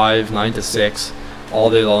 to 5, 9 to 6, all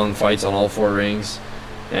day long fights on all 4 rings.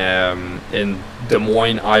 In Des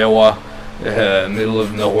Moines, Iowa, middle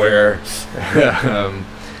of nowhere.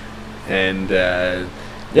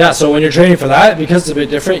 Yeah, so when you're training for that, because it's a bit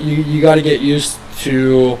different, you got to get used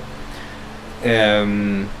to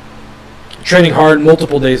training hard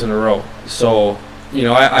multiple days in a row. So,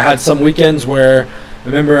 I had some weekends where,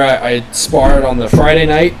 remember I sparred on the Friday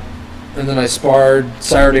night, and then I sparred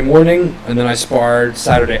Saturday morning, and then I sparred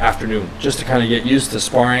Saturday afternoon, just to kind of get used to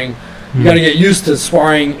sparring. You got to get used to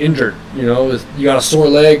sparring injured. You got a sore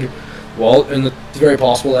leg. Well, it's very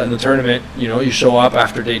possible that in the tournament, you show up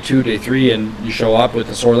after day 2, day 3, and you show up with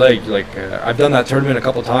a sore leg. Like I've done that tournament a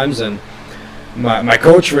couple times, and my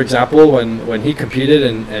coach, for example, when he competed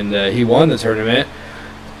and he won the tournament,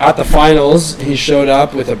 at the finals, he showed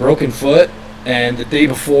up with a broken foot. And the day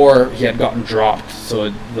before, he had gotten dropped.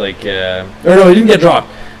 So, no, he didn't get dropped.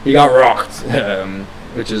 He got rocked,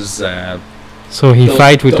 which is. So he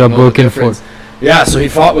fight with a broken foot. Yeah, so he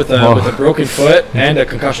fought with a broken foot and a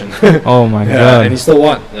concussion. Oh my god! And he still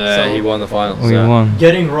won. He won the finals. We won.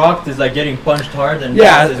 Getting rocked is like getting punched hard, and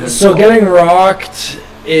so getting rocked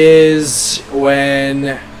is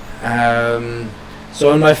when.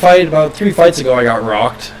 So in my fight about 3 fights ago, I got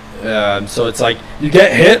rocked. So it's like you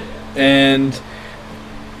get hit. And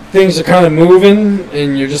things are kind of moving,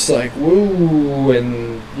 and you're just like, woo,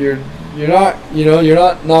 and you're not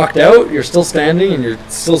knocked out. You're still standing, and you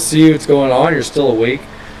still see what's going on. You're still awake,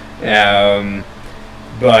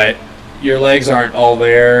 but your legs aren't all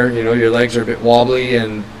there. Your legs are a bit wobbly,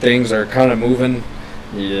 and things are kind of moving.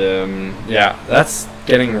 Yeah, that's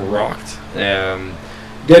getting rocked.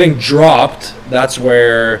 Getting dropped, that's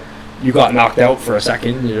where you got knocked out for a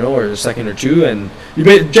second, or a second or 2, and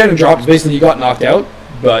getting dropped is basically you got knocked out,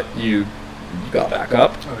 but you got back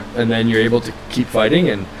up, and then you're able to keep fighting.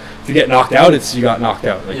 And if you get knocked out, it's you got knocked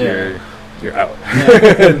out, like you're out.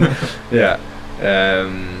 Yeah.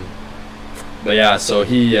 But yeah, so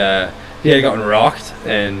he had gotten rocked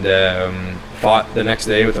and fought the next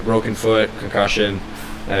day with a broken foot, concussion,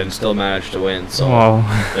 and still managed to win. So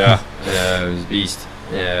yeah, it was a beast.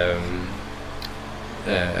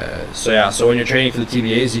 So when you're training for the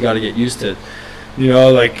TBAs, you got to get used to,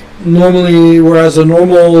 like normally, whereas a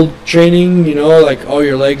normal training,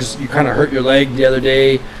 your legs, you kind of hurt your leg the other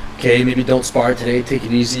day. Okay, maybe don't spar today, take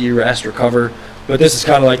it easy, rest, recover. But this is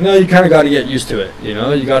kind of like, no, you kind of got to get used to it. You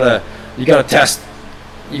gotta test.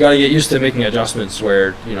 You got to get used to making adjustments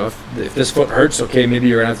where, if this foot hurts, okay, maybe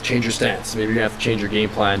you're going to have to change your stance. Maybe you're going to have to change your game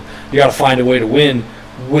plan. You got to find a way to win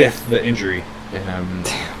with the injury.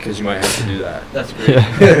 Because you might have to do that. That's great.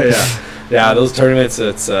 Yeah. Those tournaments,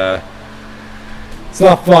 it's not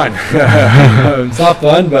fun. It's not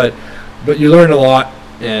fun, but you learn a lot,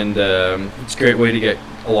 and it's a great way to get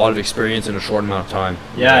a lot of experience in a short amount of time.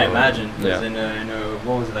 Yeah, I imagine. Yeah. In a,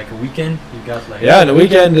 what was it, like a weekend? You got like. Yeah, in a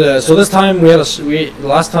weekend. So this time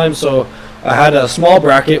last time. So I had a small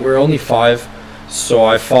bracket. We were only 5, so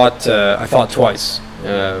I fought twice.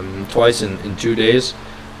 Twice in 2 days.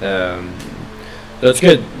 That's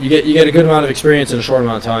good. You get a good amount of experience in a short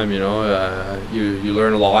amount of time. You know, you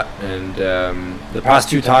learn a lot. And the past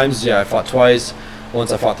 2 times, yeah, I fought twice.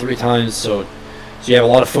 Once I fought 3 times. So you have a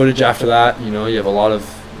lot of footage after that. You know, you have a lot of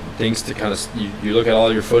things to kind of you look at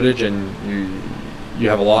all your footage, and you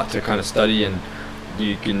have a lot to kind of study, and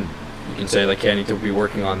you can say like, hey, I need to be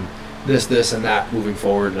working on this and that moving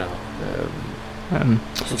forward now. So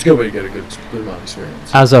it's a good way to get a good amount of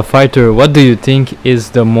experience. As a fighter, what do you think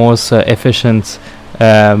is the most efficient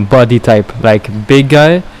body type? Like big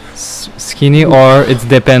guy, skinny, or it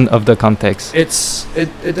depends of the context?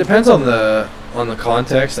 It depends on the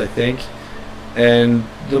context, I think. And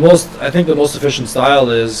the most efficient style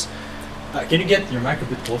is. Can you get your mic a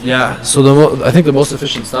bit closer? Yeah. So I think the most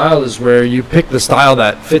efficient style is where you pick the style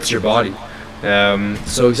that fits your body.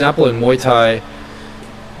 So example in Muay Thai,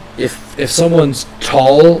 if someone's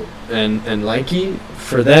tall and lanky,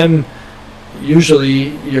 for them,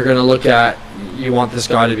 usually you're going to look at, you want this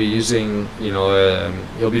guy to be using, you know,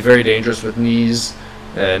 he'll be very dangerous with knees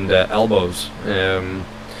and elbows.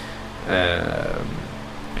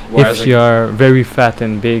 If you are very fat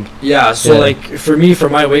and big. Yeah, so like for me, for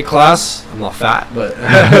my weight class, I'm not fat, but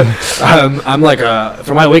I'm like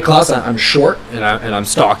for my weight class, I'm short and I'm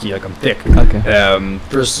stocky, like I'm thick. Okay.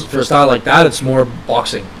 For a style like that, it's more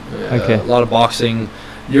boxing. Okay. A lot of boxing.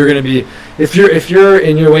 You're gonna be if you're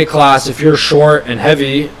in your weight class, if you're short and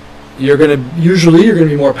heavy, you're gonna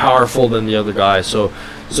be more powerful than the other guy. So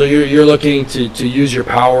you're looking to use your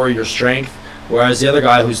power, your strength, whereas the other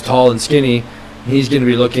guy who's tall and skinny, he's going to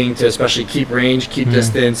be looking to especially keep range, keep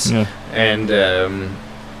distance, and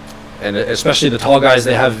especially the tall guys,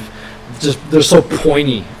 they're so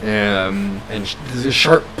pointy, and the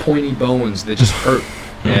sharp, pointy bones, they just hurt.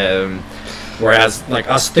 Whereas like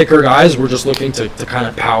us thicker guys, we're just looking to kind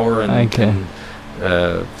of power and kind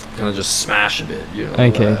of just smash a bit, you know.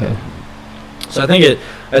 Okay. So I think at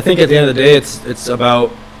the end of the day, it's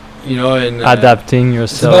about, you know, adapting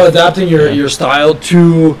yourself. It's about adapting your style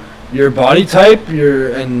to your body type,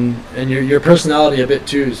 your personality a bit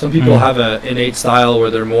too. Some people have an innate style where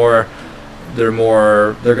they're going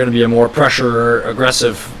to be a more pressure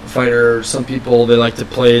aggressive fighter. Some people, they like to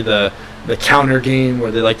play the counter game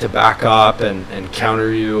where they like to back up and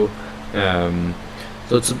counter you.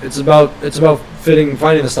 So it's about finding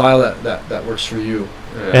the style that works for you.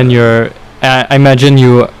 And I imagine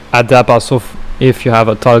you adapt also. If you have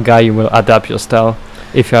a tall guy, you will adapt your style.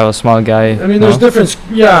 If you have a small guy, I mean, there's difference.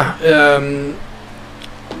 Yeah,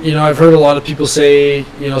 you know, I've heard a lot of people say,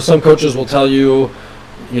 you know, some coaches will tell you,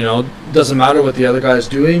 you know, doesn't matter what the other guy's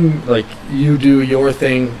doing, like you do your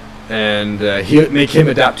thing, and make him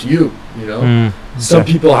adapt to you. You know, some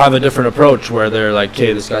people have a different approach where they're like,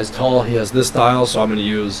 okay, this guy's tall, he has this style, so I'm going to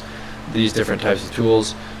use these different types of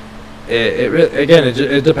tools.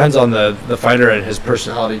 It depends on the fighter and his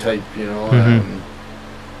personality type. You know.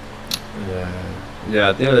 Yeah,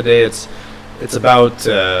 at the end of the day, it's about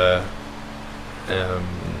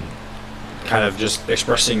kind of just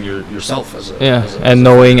expressing yourself as and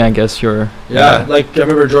knowing, I guess, like I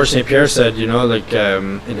remember George St. Pierre said, you know, like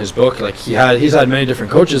in his book, like he's had many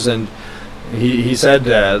different coaches, and he said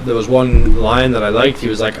there was one line that I liked. He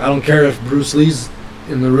was like, I don't care if Bruce Lee's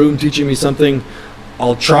in the room teaching me something,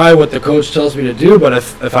 I'll try what the coach tells me to do, but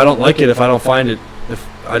if I don't like it, if I don't find it, if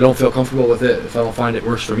I don't feel comfortable with it, if I don't find it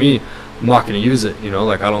works for me, I'm not going to use it, you know.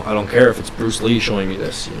 Like I don't care if it's Bruce Lee showing me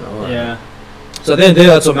this, you know. Yeah. So at the end of the day,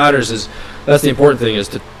 that's what matters. That's the important thing, is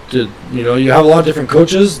to you know, you have a lot of different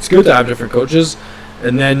coaches. It's good to have different coaches,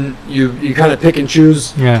 and then you kind of pick and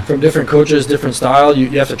choose from different coaches, different style.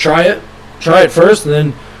 You have to try it first, and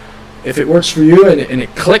then if it works for you and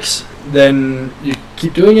it clicks, then you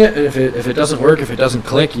keep doing it. And if it doesn't work, if it doesn't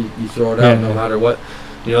click, you throw it out no matter what.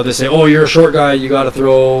 You know, they say, oh, you're a short guy, you got to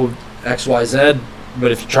throw X, Y, Z.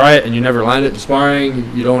 But if you try it and you never land it in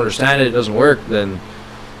sparring, you don't understand it, it doesn't work, then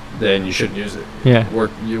you shouldn't use it.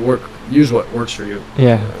 Use what works for you.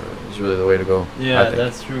 Is really the way to go. Yeah,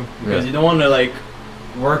 that's true. Because you don't want to like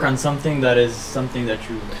work on something that is something that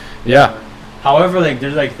you. However, like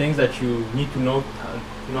there's like things that you need to know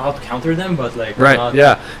how to counter them, but like not.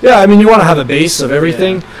 I mean, you want to have a base of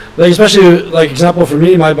everything. Like especially like example for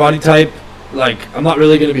me, my body type. Like I'm not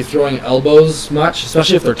really going to be throwing elbows much,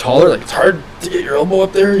 especially if they're taller. Like it's hard to get your elbow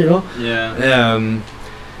up there, you know.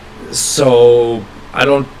 So I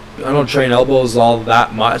don't train elbows all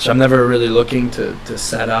that much. I'm never really looking to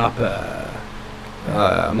set up.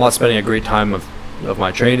 I'm not spending a great time of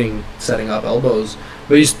my training setting up elbows,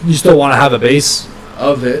 but you still want to have a base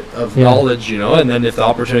of knowledge, you know. And then if the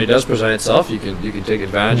opportunity does present itself, you can take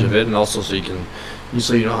advantage of it, and also so you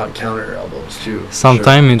know how to counter elbows too.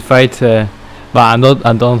 Sometime in fight, but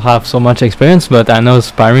I don't have so much experience. But I know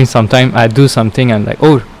sparring. Sometimes I do something and like,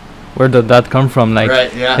 oh, where did that come from? Like,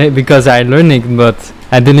 Right, yeah. because I learned it, but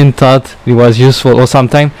I didn't thought it was useful. Or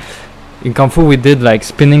sometimes in Kung Fu we did like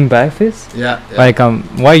spinning back fist. Yeah. Like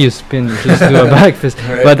why you spin? You just do a back fist.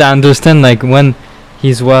 Right. But I understand like when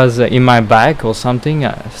he was in my back or something,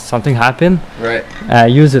 something happened. Right. I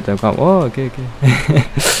use it. I go, oh, okay.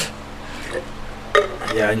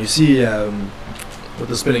 Yeah, and you see with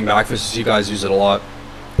the spinning back fist, you guys use it a lot,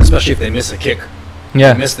 especially if they miss a kick.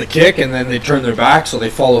 Yeah. They miss the kick and then they turn their back, so they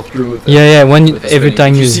follow through with it. Yeah. When with the every spinning.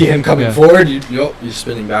 time If you you see him coming yeah. forward, you're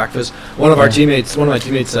spinning back fist. One of my Yeah. teammates,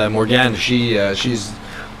 Morgane, she's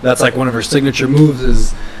that's like one of her signature moves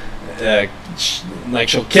is like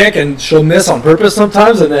she'll kick and she'll miss on purpose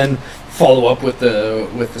sometimes, and then follow up with the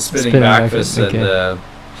spinning back fist. okay. And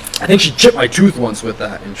I think she chipped my tooth once with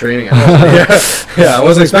that in training. Yeah, I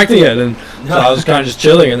wasn't expecting it, and so I was kind of just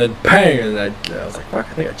chilling, and then bang, and I was like, fuck,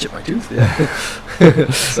 I think I chipped my tooth. Yeah.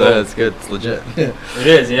 So it's good, it's legit. It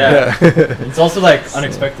is, yeah. It's also like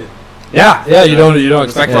unexpected. Yeah, you don't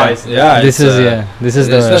expect Surprise. that. Yeah, this is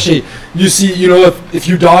the especially you see, if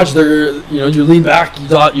you dodge their, you lean back,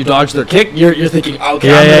 you dodge their kick, you're thinking,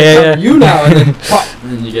 okay, I'm gonna cover you now, and then pop,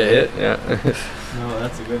 and you get hit. Yeah. No,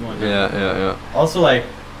 that's a good one. Yeah. Also, like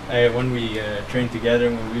when we trained together,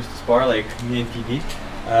 when we used to spar, like me and PB,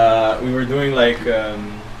 we were doing like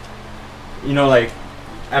like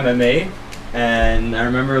MMA, and I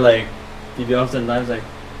remember like PB oftentimes like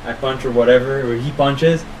I punch or whatever, or he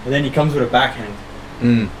punches, and then he comes with a backhand.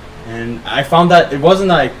 And I found that it wasn't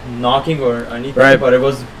like knocking or anything, Right. but it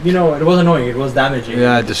was, it was annoying, it was damaging.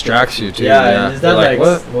 Yeah, it distracts you too. Yeah, and is that You're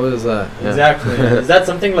like what is that? Yeah. Exactly. Is that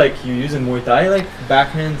something like you use in Muay Thai, like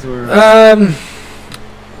backhands or?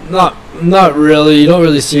 Not really. You don't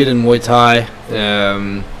really see it in Muay Thai.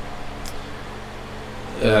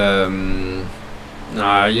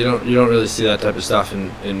 Nah, you don't really see that type of stuff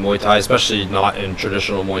in Muay Thai, especially not in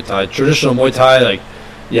traditional Muay Thai. Traditional Muay Thai, like,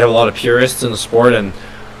 you have a lot of purists in the sport, and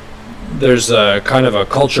there's a kind of a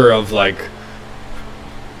culture of like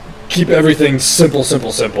keep everything simple.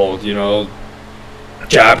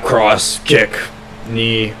 Jab, cross, kick,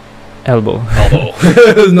 knee, elbow.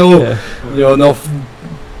 No, no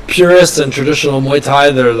purists in traditional Muay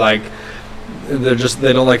Thai. They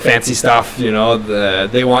don't like fancy stuff.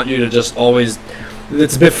 They want you to just always.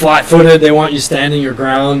 It's a bit flat-footed. They want you standing your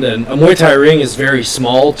ground, and a Muay Thai ring is very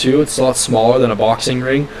small too. It's a lot smaller than a boxing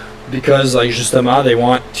ring, because like justement, they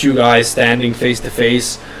want two guys standing face to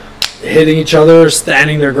face, hitting each other,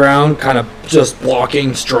 standing their ground, kind of just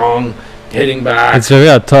blocking, strong, hitting back. It's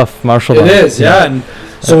very tough martial art. It is, yeah. And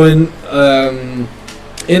so in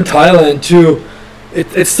Thailand too,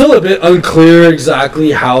 it's still a bit unclear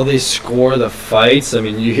exactly how they score the fights. I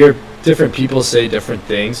mean, you hear different people say different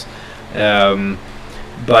things.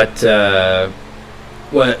 But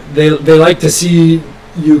what they like to see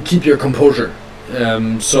you keep your composure.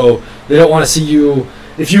 So they don't want to see you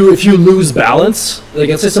if you lose balance. Like,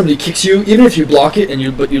 let's say somebody kicks you, even if you block it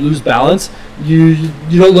but you lose balance, you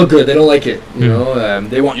don't look good. They don't like it.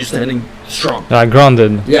 They want you standing strong.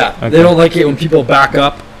 Grounded. Yeah, Okay. They don't like it when people back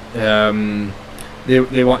up.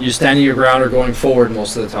 They want you standing your ground or going forward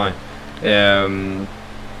most of the time.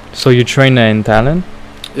 So you train in Thailand?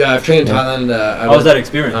 Yeah, I've trained in Thailand. How was that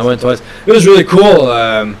experience? I went twice. It was really cool.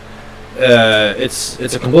 It's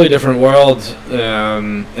a completely different world,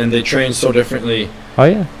 and they train so differently. Oh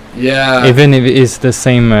yeah. Yeah. Even if it's the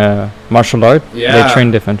same martial art, Yeah. they train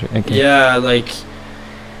differently. Okay. Yeah, like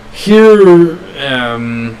here,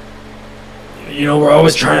 we're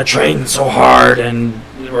always trying to train so hard, and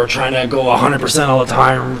we're trying to go 100% all the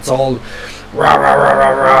time. It's all rah rah rah rah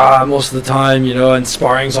rah most of the time, and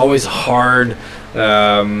sparring's always hard.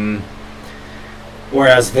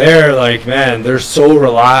 Whereas there, like, man, they're so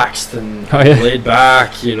relaxed and laid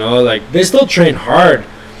back, like they still train hard,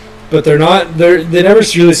 but they never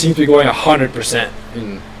really seem to be going 100%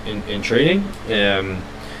 in training.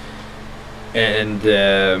 And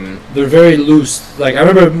they're very loose. Like, I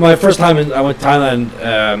remember my first time I went to Thailand,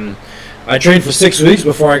 I trained for 6 weeks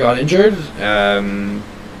before I got injured. And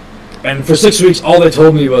for 6 weeks, all they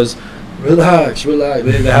told me was, relax.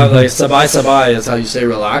 They have like sabai. That's how you say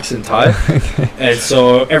relax in Thai. And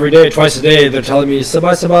so every day, twice a day, they're telling me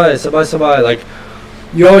sabai. Like,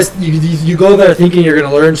 you go there thinking you're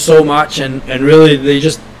gonna learn so much, and really they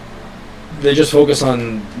just focus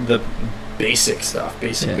on the basic stuff,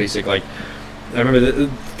 basic. Like, I remember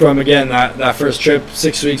from that first trip,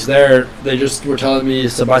 6 weeks there, they just were telling me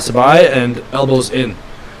sabai and elbows in.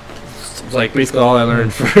 Like basically all I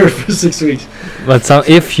learned for 6 weeks. But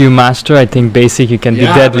if you master, I think basic, you can be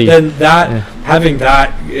deadly. But then having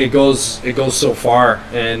that, it goes so far,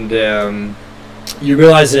 and you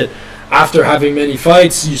realize that after having many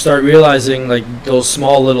fights, you start realizing like those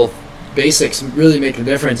small little basics really make a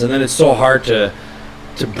difference, and then it's so hard to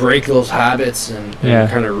break those habits and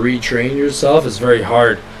kind of retrain yourself. It's very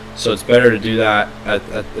hard, so it's better to do that at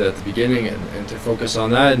the beginning and to focus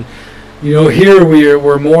on that. And you know, here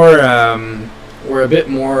we're more we're a bit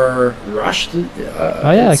more rushed.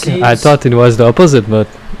 I thought it was the opposite, but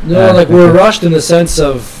no, like we're rushed in the sense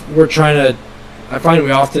of we're trying to. I find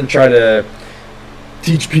we often try to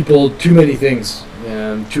teach people too many things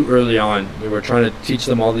too early on. We were trying to teach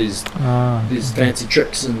them all these fancy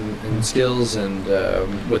tricks and skills, and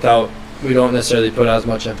we don't necessarily put as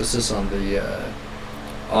much emphasis on the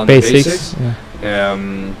basics.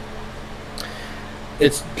 Yeah.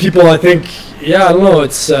 It's people. I think. Yeah, I don't know.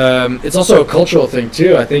 It's also a cultural thing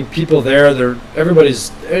too. I think people there,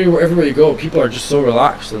 everywhere you go, people are just so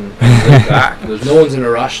relaxed and laid back. There's no one's in a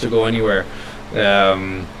rush to go anywhere.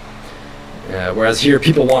 Whereas here,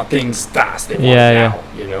 people want things fast. They want it now,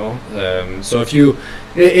 you know. So if you,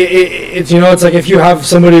 it's like if you have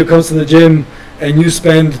somebody who comes to the gym and you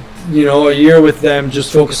spend, a year with them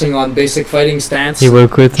just focusing on basic fighting stance, he will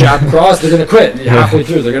quit. Jab cross, they're gonna quit halfway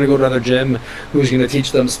through. They're gonna go to another gym who's gonna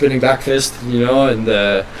teach them spinning back fist, and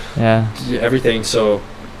everything. So,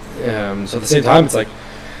 at the same time, it's like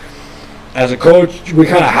as a coach, we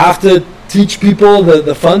kind of have to teach people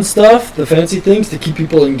the fun stuff, the fancy things, to keep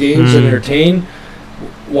people engaged and entertained,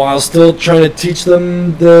 while still trying to teach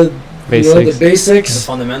them the basics,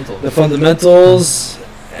 the fundamentals,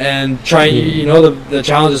 and trying. The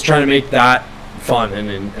challenge is trying to make that fun and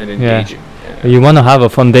engaging. Yeah. You want to have a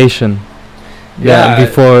foundation.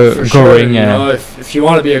 Before going. If you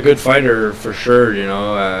want to be a good fighter, for sure,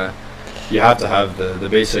 you have to have the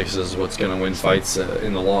basics is what's going to win fights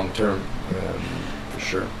in the long term.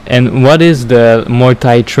 Sure. And what is the Muay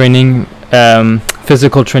Thai training,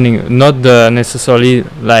 physical training, not necessarily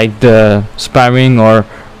like the sparring or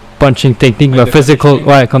punching technique, but physical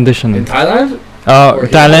conditioning? In Thailand?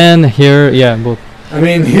 Thailand, here, both. I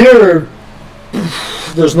mean, here,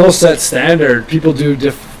 there's no set standard. People do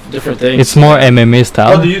different things. It's more MMA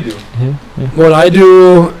style. What do you do? What I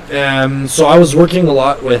do, so I was working a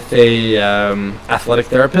lot with a athletic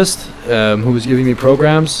therapist who was giving me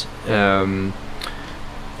programs.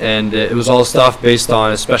 And it was all stuff based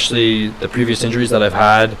on, especially the previous injuries that I've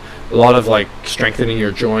had, a lot of like strengthening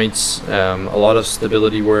your joints, a lot of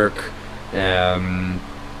stability work,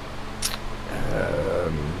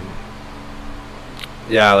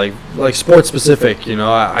 like sport specific.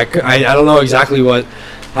 I don't know exactly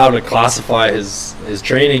how to classify his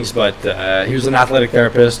trainings, but he was an athletic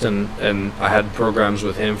therapist, and I had programs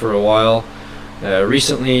with him for a while.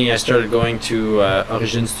 Recently, I started going to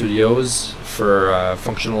Origin Studios for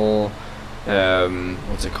functional,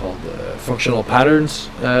 what's it called? Functional patterns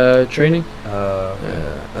training. I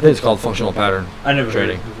think it's called functional pattern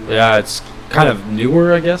training. Yeah, it's kind of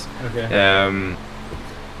newer, I guess. Okay.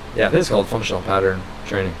 I think it's called functional pattern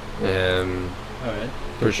training. All right.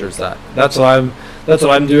 Pretty sure it's that. That's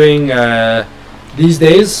what I'm doing these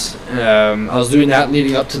days. I was doing that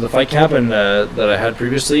leading up to the fight camp and that I had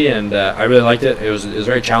previously, and I really liked it. It was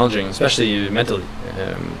very challenging, especially mentally.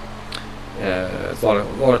 It's a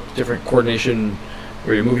lot of different coordination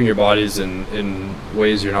where you're moving your bodies in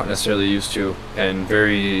ways you're not necessarily used to, and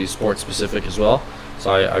very sport specific as well.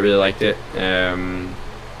 So I really liked it.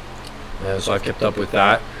 So I've kept up with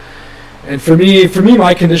that. And for me,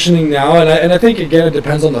 my conditioning now, and I think again it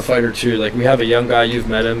depends on the fighter too. Like we have a young guy, you've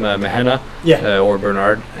met him, Mahena, or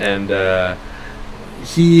Bernard, and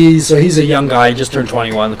he's a young guy. He just turned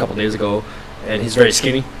 21 a couple days ago, and he's very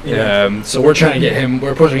skinny. So we're trying to get him.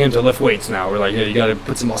 We're pushing him to lift weights now. We're like, you got to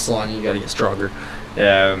put some muscle on you. You got to get stronger.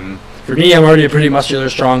 For me, I'm already a pretty muscular,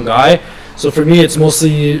 strong guy. So for me, it's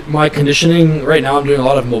mostly my conditioning. Right now, I'm doing a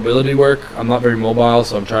lot of mobility work. I'm not very mobile,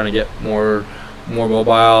 so I'm trying to get more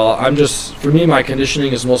mobile. For me, my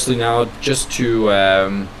conditioning is mostly now just to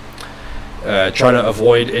try to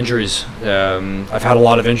avoid injuries. I've had a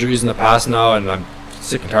lot of injuries in the past now, and I'm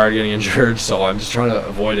sick and tired of getting injured, so I'm just trying to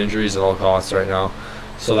avoid injuries at all costs right now.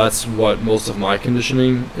 So that's what most of my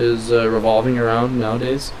conditioning is revolving around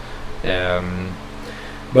nowadays.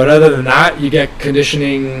 But other than that, you get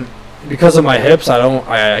conditioning because of my hips.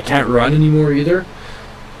 I can't run anymore either.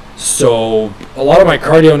 So a lot of my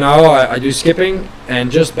cardio now, I do skipping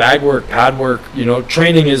and just bag work, pad work.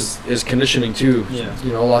 Training is conditioning too. Yeah.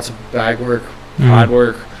 Lots of bag work, pad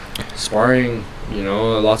work, sparring.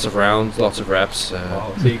 Lots of rounds, lots of reps.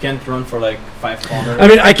 Wow. So you can't run for like 5 kilometers? I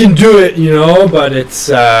mean, I can do it, but it's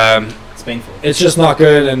painful. It's just not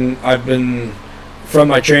good, and I've been from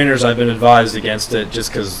my trainers, I've been advised against it just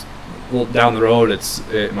because, well, down the road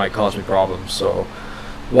it might cause me problems. So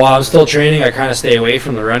while I'm still training, I kind of stay away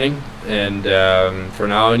from the running, and for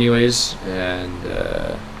now, anyways. And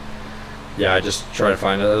yeah, I just try to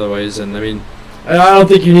find other ways. And I mean, I don't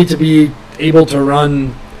think you need to be able to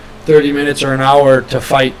run 30 minutes or an hour to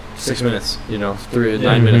fight 6 minutes. You know,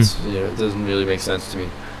 9 minutes. You know, it doesn't really make sense to me.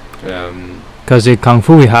 Because in Kung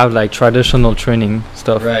Fu we have like traditional training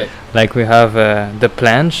stuff. Right. Like we have the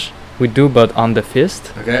planche we do, but on the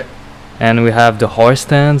fist. Okay. And we have the horse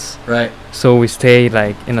stance. Right. So we stay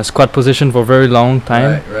like in a squat position for a very long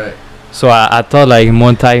time. Right. So I thought like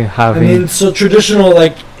Muay Thai having. I mean, so traditional,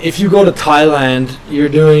 like if you go to Thailand, you're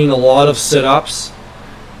doing a lot of sit-ups,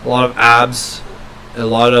 a lot of abs, a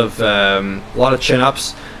lot of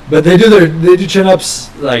chin-ups. But they do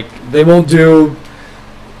chin-ups like they don't do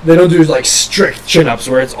like strict chin-ups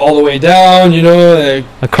where it's all the way down, you know, like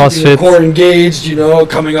a CrossFit, core engaged, you know,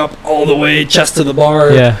 coming up all the way, chest to the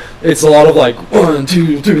bar. Yeah. It's a lot of like 1,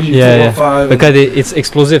 2, 3, 4, 5. Because it's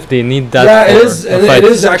explosive. They need that. Yeah, it is, and it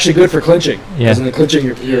is actually good for clinching. Yeah. Because in the clinching,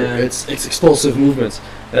 it's explosive movements.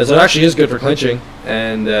 So it actually is good for clinching,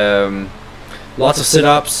 and lots of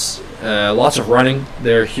sit-ups, lots of running.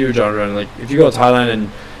 They're huge on running. Like if you go to Thailand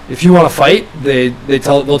and if you want to fight,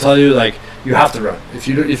 they'll tell you like you have to run. If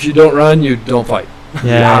you don't run, you don't fight. Yeah,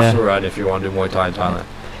 you have to run if you want to do Muay Thai in Thailand.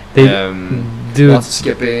 They do lots of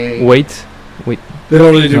skipping. Weight. They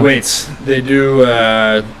don't really do weights. They do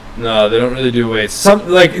no, they don't really do weights. Some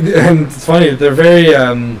like, and it's funny. They're very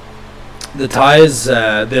the Thais.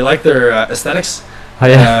 They like their aesthetics. Oh,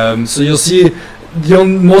 yeah. So you'll see.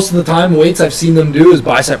 Most of the time, weights I've seen them do is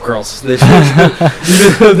bicep curls. They'll be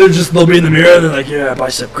in the mirror. And they're like, yeah,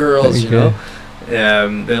 bicep curls. Okay. You know.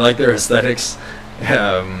 They like their aesthetics.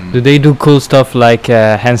 Do they do cool stuff like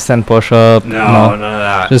handstand push-up? No, none of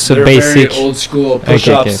that. Just a They're basic. Very old school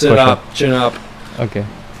push-up, sit-up, chin-up. Okay,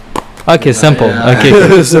 simple. Yeah.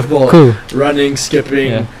 Okay, simple. Cool. Running,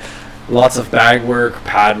 skipping, lots of bag work,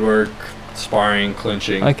 pad work, sparring,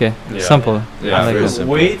 clinching. Okay, simple. Yeah, like very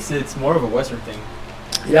simple. Weights, it's more of a Western thing.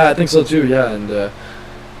 Yeah, I think so too. Yeah, and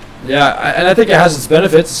and I think it has its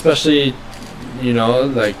benefits, especially, you know,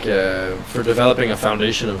 like for developing a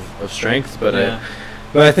foundation of strength. But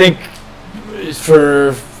I think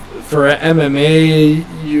for MMA,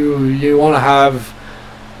 you want to have,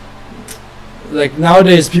 like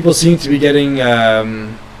nowadays people seem to be getting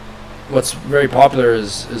what's very popular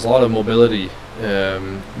is a lot of mobility,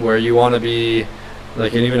 where you want to be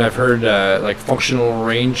like, and even I've heard like functional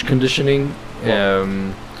range conditioning,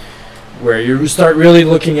 where you start really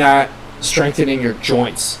looking at strengthening your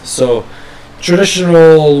joints. So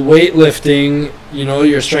traditional weightlifting, you know,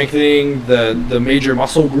 you're strengthening the major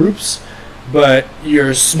muscle groups, but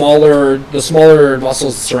the smaller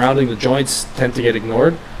muscles surrounding the joints tend to get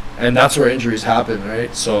ignored, and that's where injuries happen,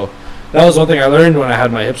 right? So that was one thing I learned when I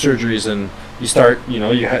had my hip surgeries. And you start, you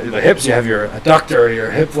know, you have the hips, you have your adductor,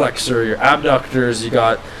 your hip flexor, your abductors, you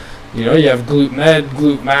got, you know, you have glute med,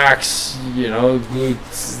 glute max, you know,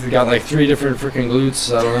 glutes, you got like 3 different freaking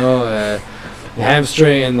glutes, I don't know,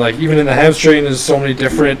 hamstring, and like even in the hamstring there's so many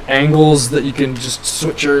different angles that you can just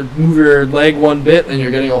move your leg one bit and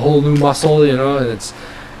you're getting a whole new muscle, you know. And it's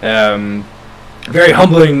very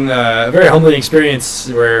humbling experience,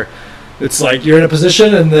 where it's like you're in a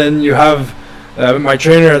position and then you have my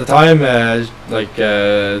trainer at the time,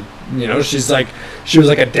 you know, she was like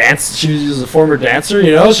a dance, she was a former dancer,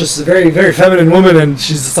 you know, it's just a very, very feminine woman, and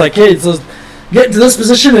she's just like, hey, so get into this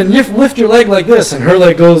position and you lift your leg like this, and her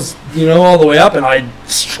leg goes, you know, all the way up, and I'm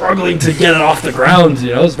struggling to get it off the ground,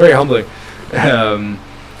 you know. It's very humbling.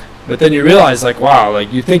 But then you realize, like, wow,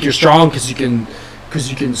 like you think you're strong because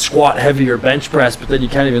you can squat heavy or bench press, but then you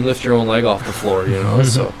can't even lift your own leg off the floor, you know.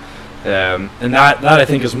 So and that I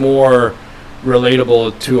think is more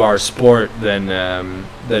relatable to our sport than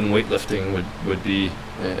weightlifting would be.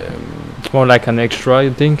 It's more like an extra,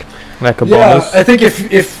 you think, like a bonus? Yeah, I think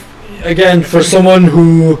if again, for someone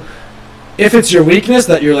who, if it's your weakness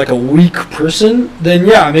that you're like a weak person, then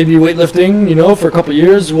yeah, maybe weightlifting, you know, for a couple of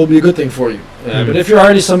years will be a good thing for you. But if you're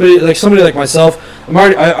already somebody like myself,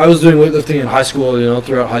 I was doing weightlifting in high school, you know,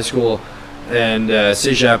 throughout high school and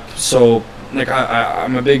cégep, so like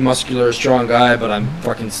I'm a big muscular strong guy, but I'm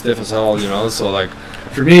fucking stiff as hell, you know. So like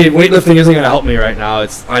for me, weightlifting isn't going to help me right now.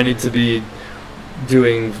 I need to be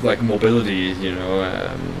doing like mobility, you know,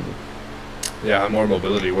 more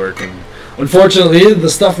mobility work. And unfortunately, the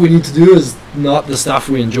stuff we need to do is not the stuff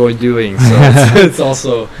we enjoy doing. So it's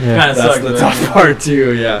also kind of that's the tough part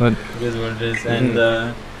too. Yeah, but it is what it is.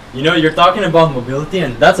 And you know, you're talking about mobility,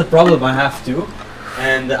 and that's a problem I have too.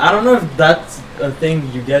 And I don't know if that's a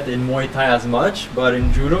thing you get in Muay Thai as much, but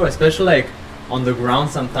in Judo, especially like on the ground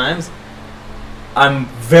sometimes, I'm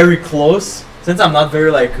very close. Since I'm not very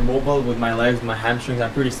like mobile with my legs, my hamstrings,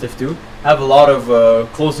 I'm pretty stiff too. I have a lot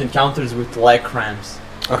of close encounters with leg cramps.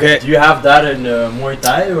 Okay. Do you have that in Muay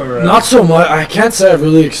Thai or? Not so much. I can't say I've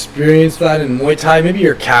really experienced that in Muay Thai. Maybe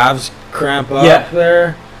your calves cramp up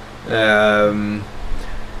there.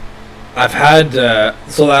 I've had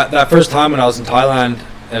so that first time when I was in Thailand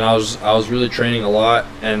and I was really training a lot,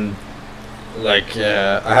 and like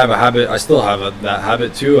I have a habit. I still have that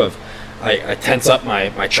habit too of I tense up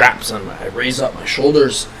my traps and I raise up my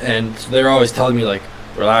shoulders, and they're always telling me like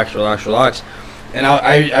relax, relax, relax. And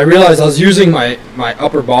I realized I was using my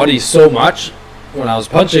upper body so much when I was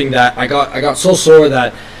punching that I got so sore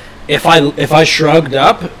that if I shrugged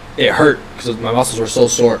up, it hurt because my muscles were so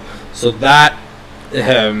sore. So that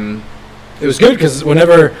it was good because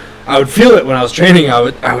whenever I would feel it when I was training, I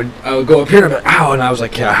would go up here and I'd be like, ow, and I was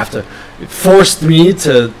like, yeah, I have to. It forced me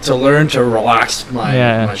to learn to relax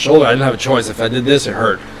my shoulder. I didn't have a choice. If I did this, it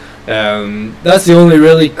hurt. That's the only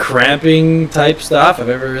really cramping type stuff I've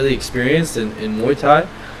ever really experienced in Muay Thai.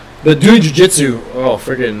 But doing jiu-jitsu,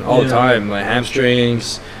 freaking all the time. My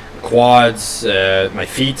hamstrings, quads, my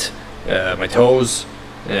feet, my toes.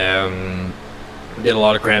 Did a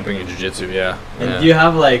lot of cramping in jiu-jitsu, And do you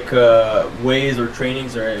have like ways or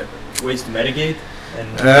trainings or ways to mitigate?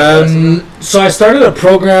 So I started a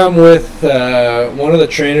program with one of the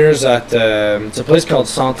trainers at it's a place called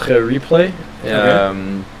Centre Replay.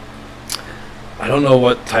 I don't know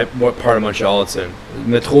what part of Montreal it's in.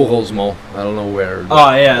 Métro Rosemont. I don't know where.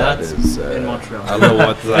 That's in Montreal. I don't know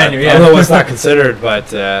what that, I don't know what's not considered, but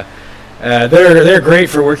they're great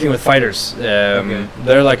for working with fighters.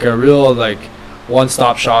 They're like a real like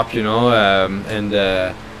one-stop shop, you know, and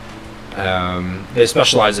they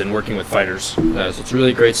specialize in working with fighters. So it's a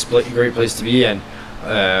really great place to be. And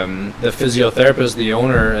the physiotherapist, the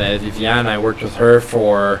owner, Viviane, I worked with her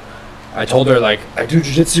for. I told her like I do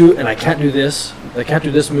jiu-jitsu and I can't do this. I can't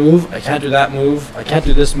do this move. I can't do that move. I can't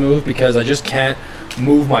do this move because I just can't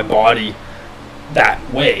move my body that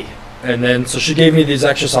way. And then so she gave me these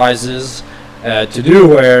exercises to do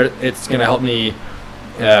where it's gonna help me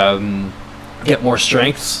get more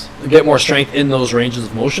strength in those ranges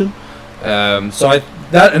of motion.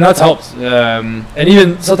 That's helped. And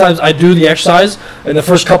even sometimes I do the exercise and the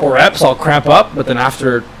first couple reps I'll cramp up, but then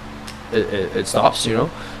after it stops, you know.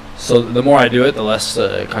 So the more I do it, the less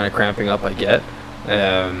kind of cramping up I get.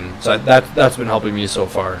 So that's been helping me so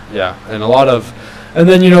far. Yeah, and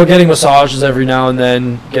then you know getting massages every now and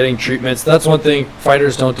then, getting treatments. That's one thing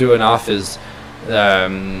fighters don't do enough is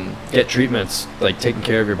get treatments, like taking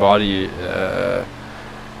care of your body.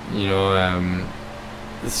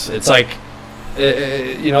 It's like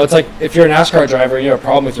it's like if you're a NASCAR driver and you have a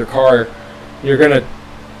problem with your car,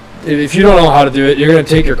 if you don't know how to do it, you're gonna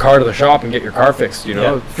take your car to the shop and get your car fixed. You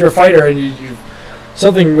know, if you're a fighter and you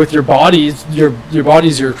something with your body, your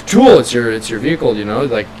body's your tool. It's your vehicle. You know,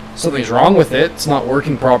 like something's wrong with it. It's not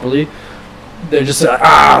working properly. They're just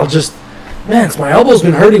man, my elbow's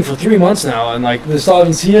been hurting for 3 months now, and like they still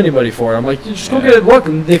haven't seen anybody for it. I'm like, you just go get it work,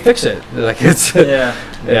 and they fix it. Like it's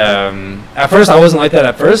At first, I wasn't like that.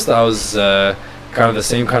 At first, I was kind of the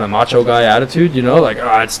same kind of macho guy attitude. You know, like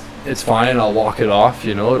it's fine. I'll walk it off.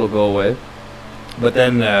 You know, it'll go away. But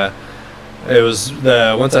then it was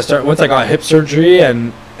once I got hip surgery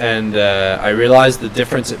and I realized the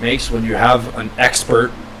difference it makes when you have an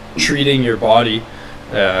expert treating your body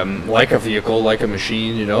like a vehicle, like a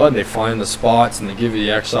machine, you know, and they find the spots and they give you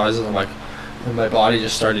the exercises. I'm like, and my body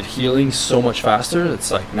just started healing so much faster.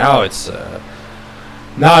 It's like now I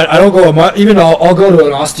don't go I'll go to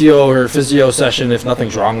an osteo or physio session if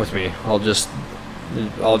nothing's wrong with me. I'll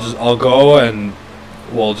go and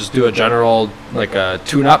we'll just do a general like a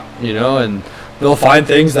tune-up, you know, and they'll find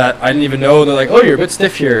things that I didn't even know. They're like, oh, you're a bit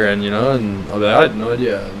stiff here, and you know, and I'll be like, I had no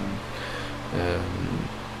idea.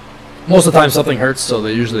 Most of the time something hurts, so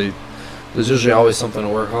there's usually always something to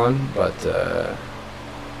work on, but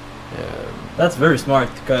that's very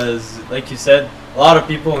smart because, like you said, a lot of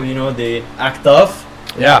people, you know, they act tough.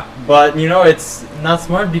 Yeah. But you know, it's not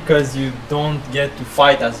smart because you don't get to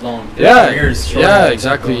fight as long. Yeah.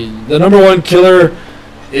 Exactly. The number one killer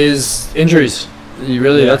is injuries.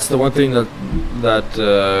 That's the one thing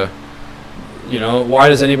that you know, why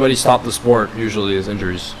does anybody stop the sport? Usually is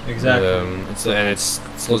injuries. Exactly. It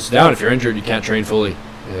slows you down. If you're injured, you can't train fully.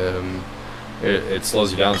 It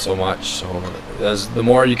slows you down so much. So the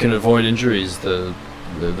more you can avoid injuries, the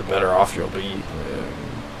better off you'll be.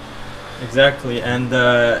 Exactly. And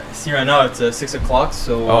see, right now it's 6 o'clock.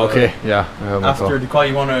 So okay. Yeah. After the call,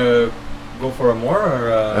 you want to go for a more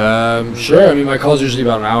or? Sure. I mean, my call's usually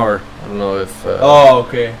about an hour. I don't know if. Oh,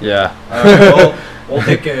 okay. Yeah. We'll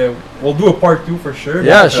take we'll do a part 2 for sure.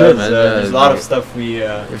 Yeah, sure, man. There's a lot of stuff we.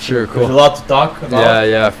 For sure, cool. There's a lot to talk about.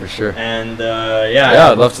 Yeah, for sure. And yeah,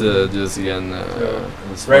 I'd love to do this again.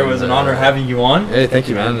 Greg, it was an honor having you on. Hey, thank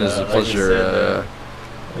you, man. It was a pleasure.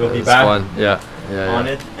 Like we'll be back. Fun. Yeah. On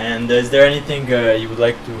it. And is there anything you would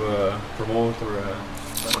like to promote or?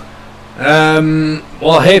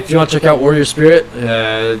 Well, hey, if you want to check out Warrior Spirit,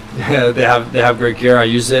 they have great gear. I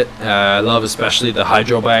use it. I love especially the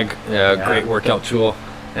Hydro Bag. Great workout tool.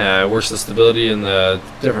 Works the stability in the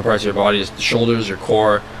different parts of your body, the shoulders, your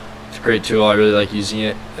core. It's a great tool. I really like using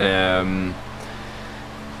it.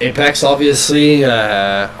 Apex, obviously.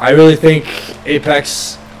 I really think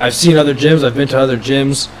Apex. I've seen other gyms. I've been to other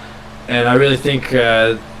gyms, and I really think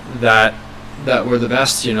that we're the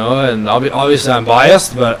best, you know, and obviously I'm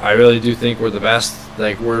biased, but I really do think we're the best.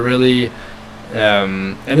 Like, we're really,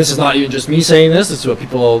 and this is not even just me saying this, it's what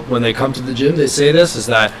people, when they come to the gym, they say this, is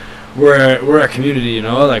that we're a community, you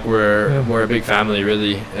know, like we're a big family,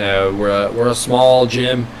 really. We're a small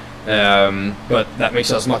gym, but that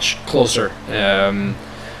makes us much closer.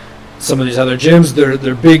 Some of these other gyms,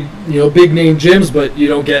 they're big, you know, big name gyms, but you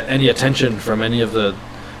don't get any attention from any of the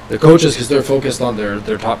coaches because they're focused on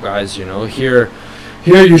their top guys, you know. Here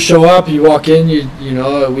you show up, you walk in, you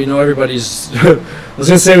know, we know everybody's I was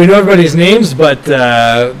gonna say we know everybody's names, but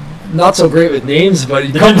not so great with names, but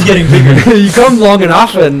you come getting bigger. you come long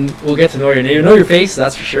enough and we'll get to know your name, know your face,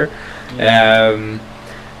 that's for sure.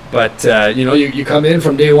 But you know, you come in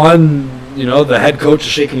from day one, you know, the head coach is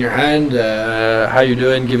shaking your hand, how you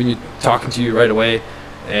doing, talking to you right away,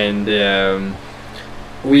 and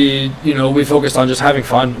we focused on just having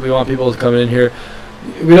fun. We want people to come in here.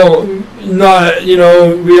 We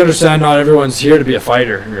understand not everyone's here to be a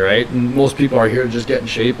fighter, right? And most people are here to just get in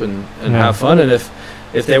shape and have fun. And if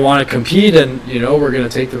they want to compete, and you know, we're going to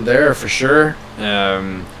take them there for sure.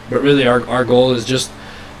 But really, our goal is just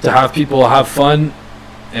to have people have fun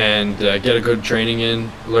and get a good training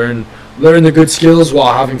in, learn the good skills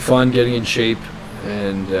while having fun, getting in shape,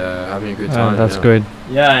 and having a good time. That's good.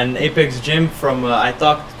 Yeah, and Apex Gym, from I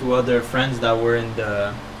talked to other friends that were in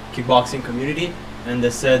the kickboxing community, and they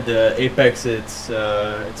said Apex, it's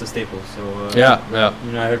a staple. So yeah.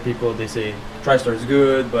 You know, I heard people, they say TriStar is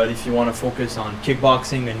good, but if you want to focus on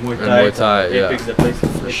kickboxing and Muay Thai, Apex, yeah. Is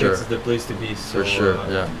the place to be. So, for sure,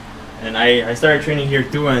 yeah. And I started training here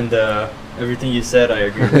too, and everything you said, I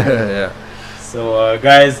agree with. Yeah. So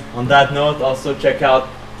guys, on that note, also check out,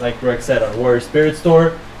 like Greg said, our Warrior Spirit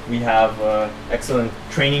store. We have excellent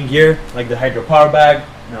training gear, like the Hydro Power Bag.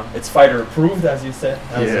 You know, it's fighter approved, as you said,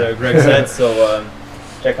 as Greg said. So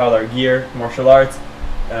check out our gear, martial arts,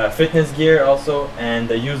 fitness gear also, and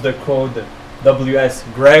use the code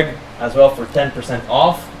WSGreg as well for 10%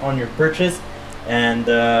 off on your purchase. And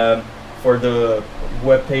for the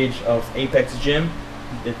webpage of Apex Gym,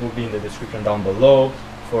 it will be in the description down below.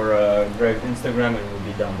 For Greg's Instagram, it will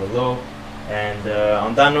be down below. And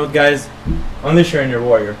on that note, guys, unleash your inner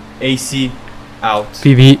warrior. AC out.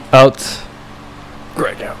 PB out.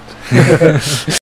 Greg out.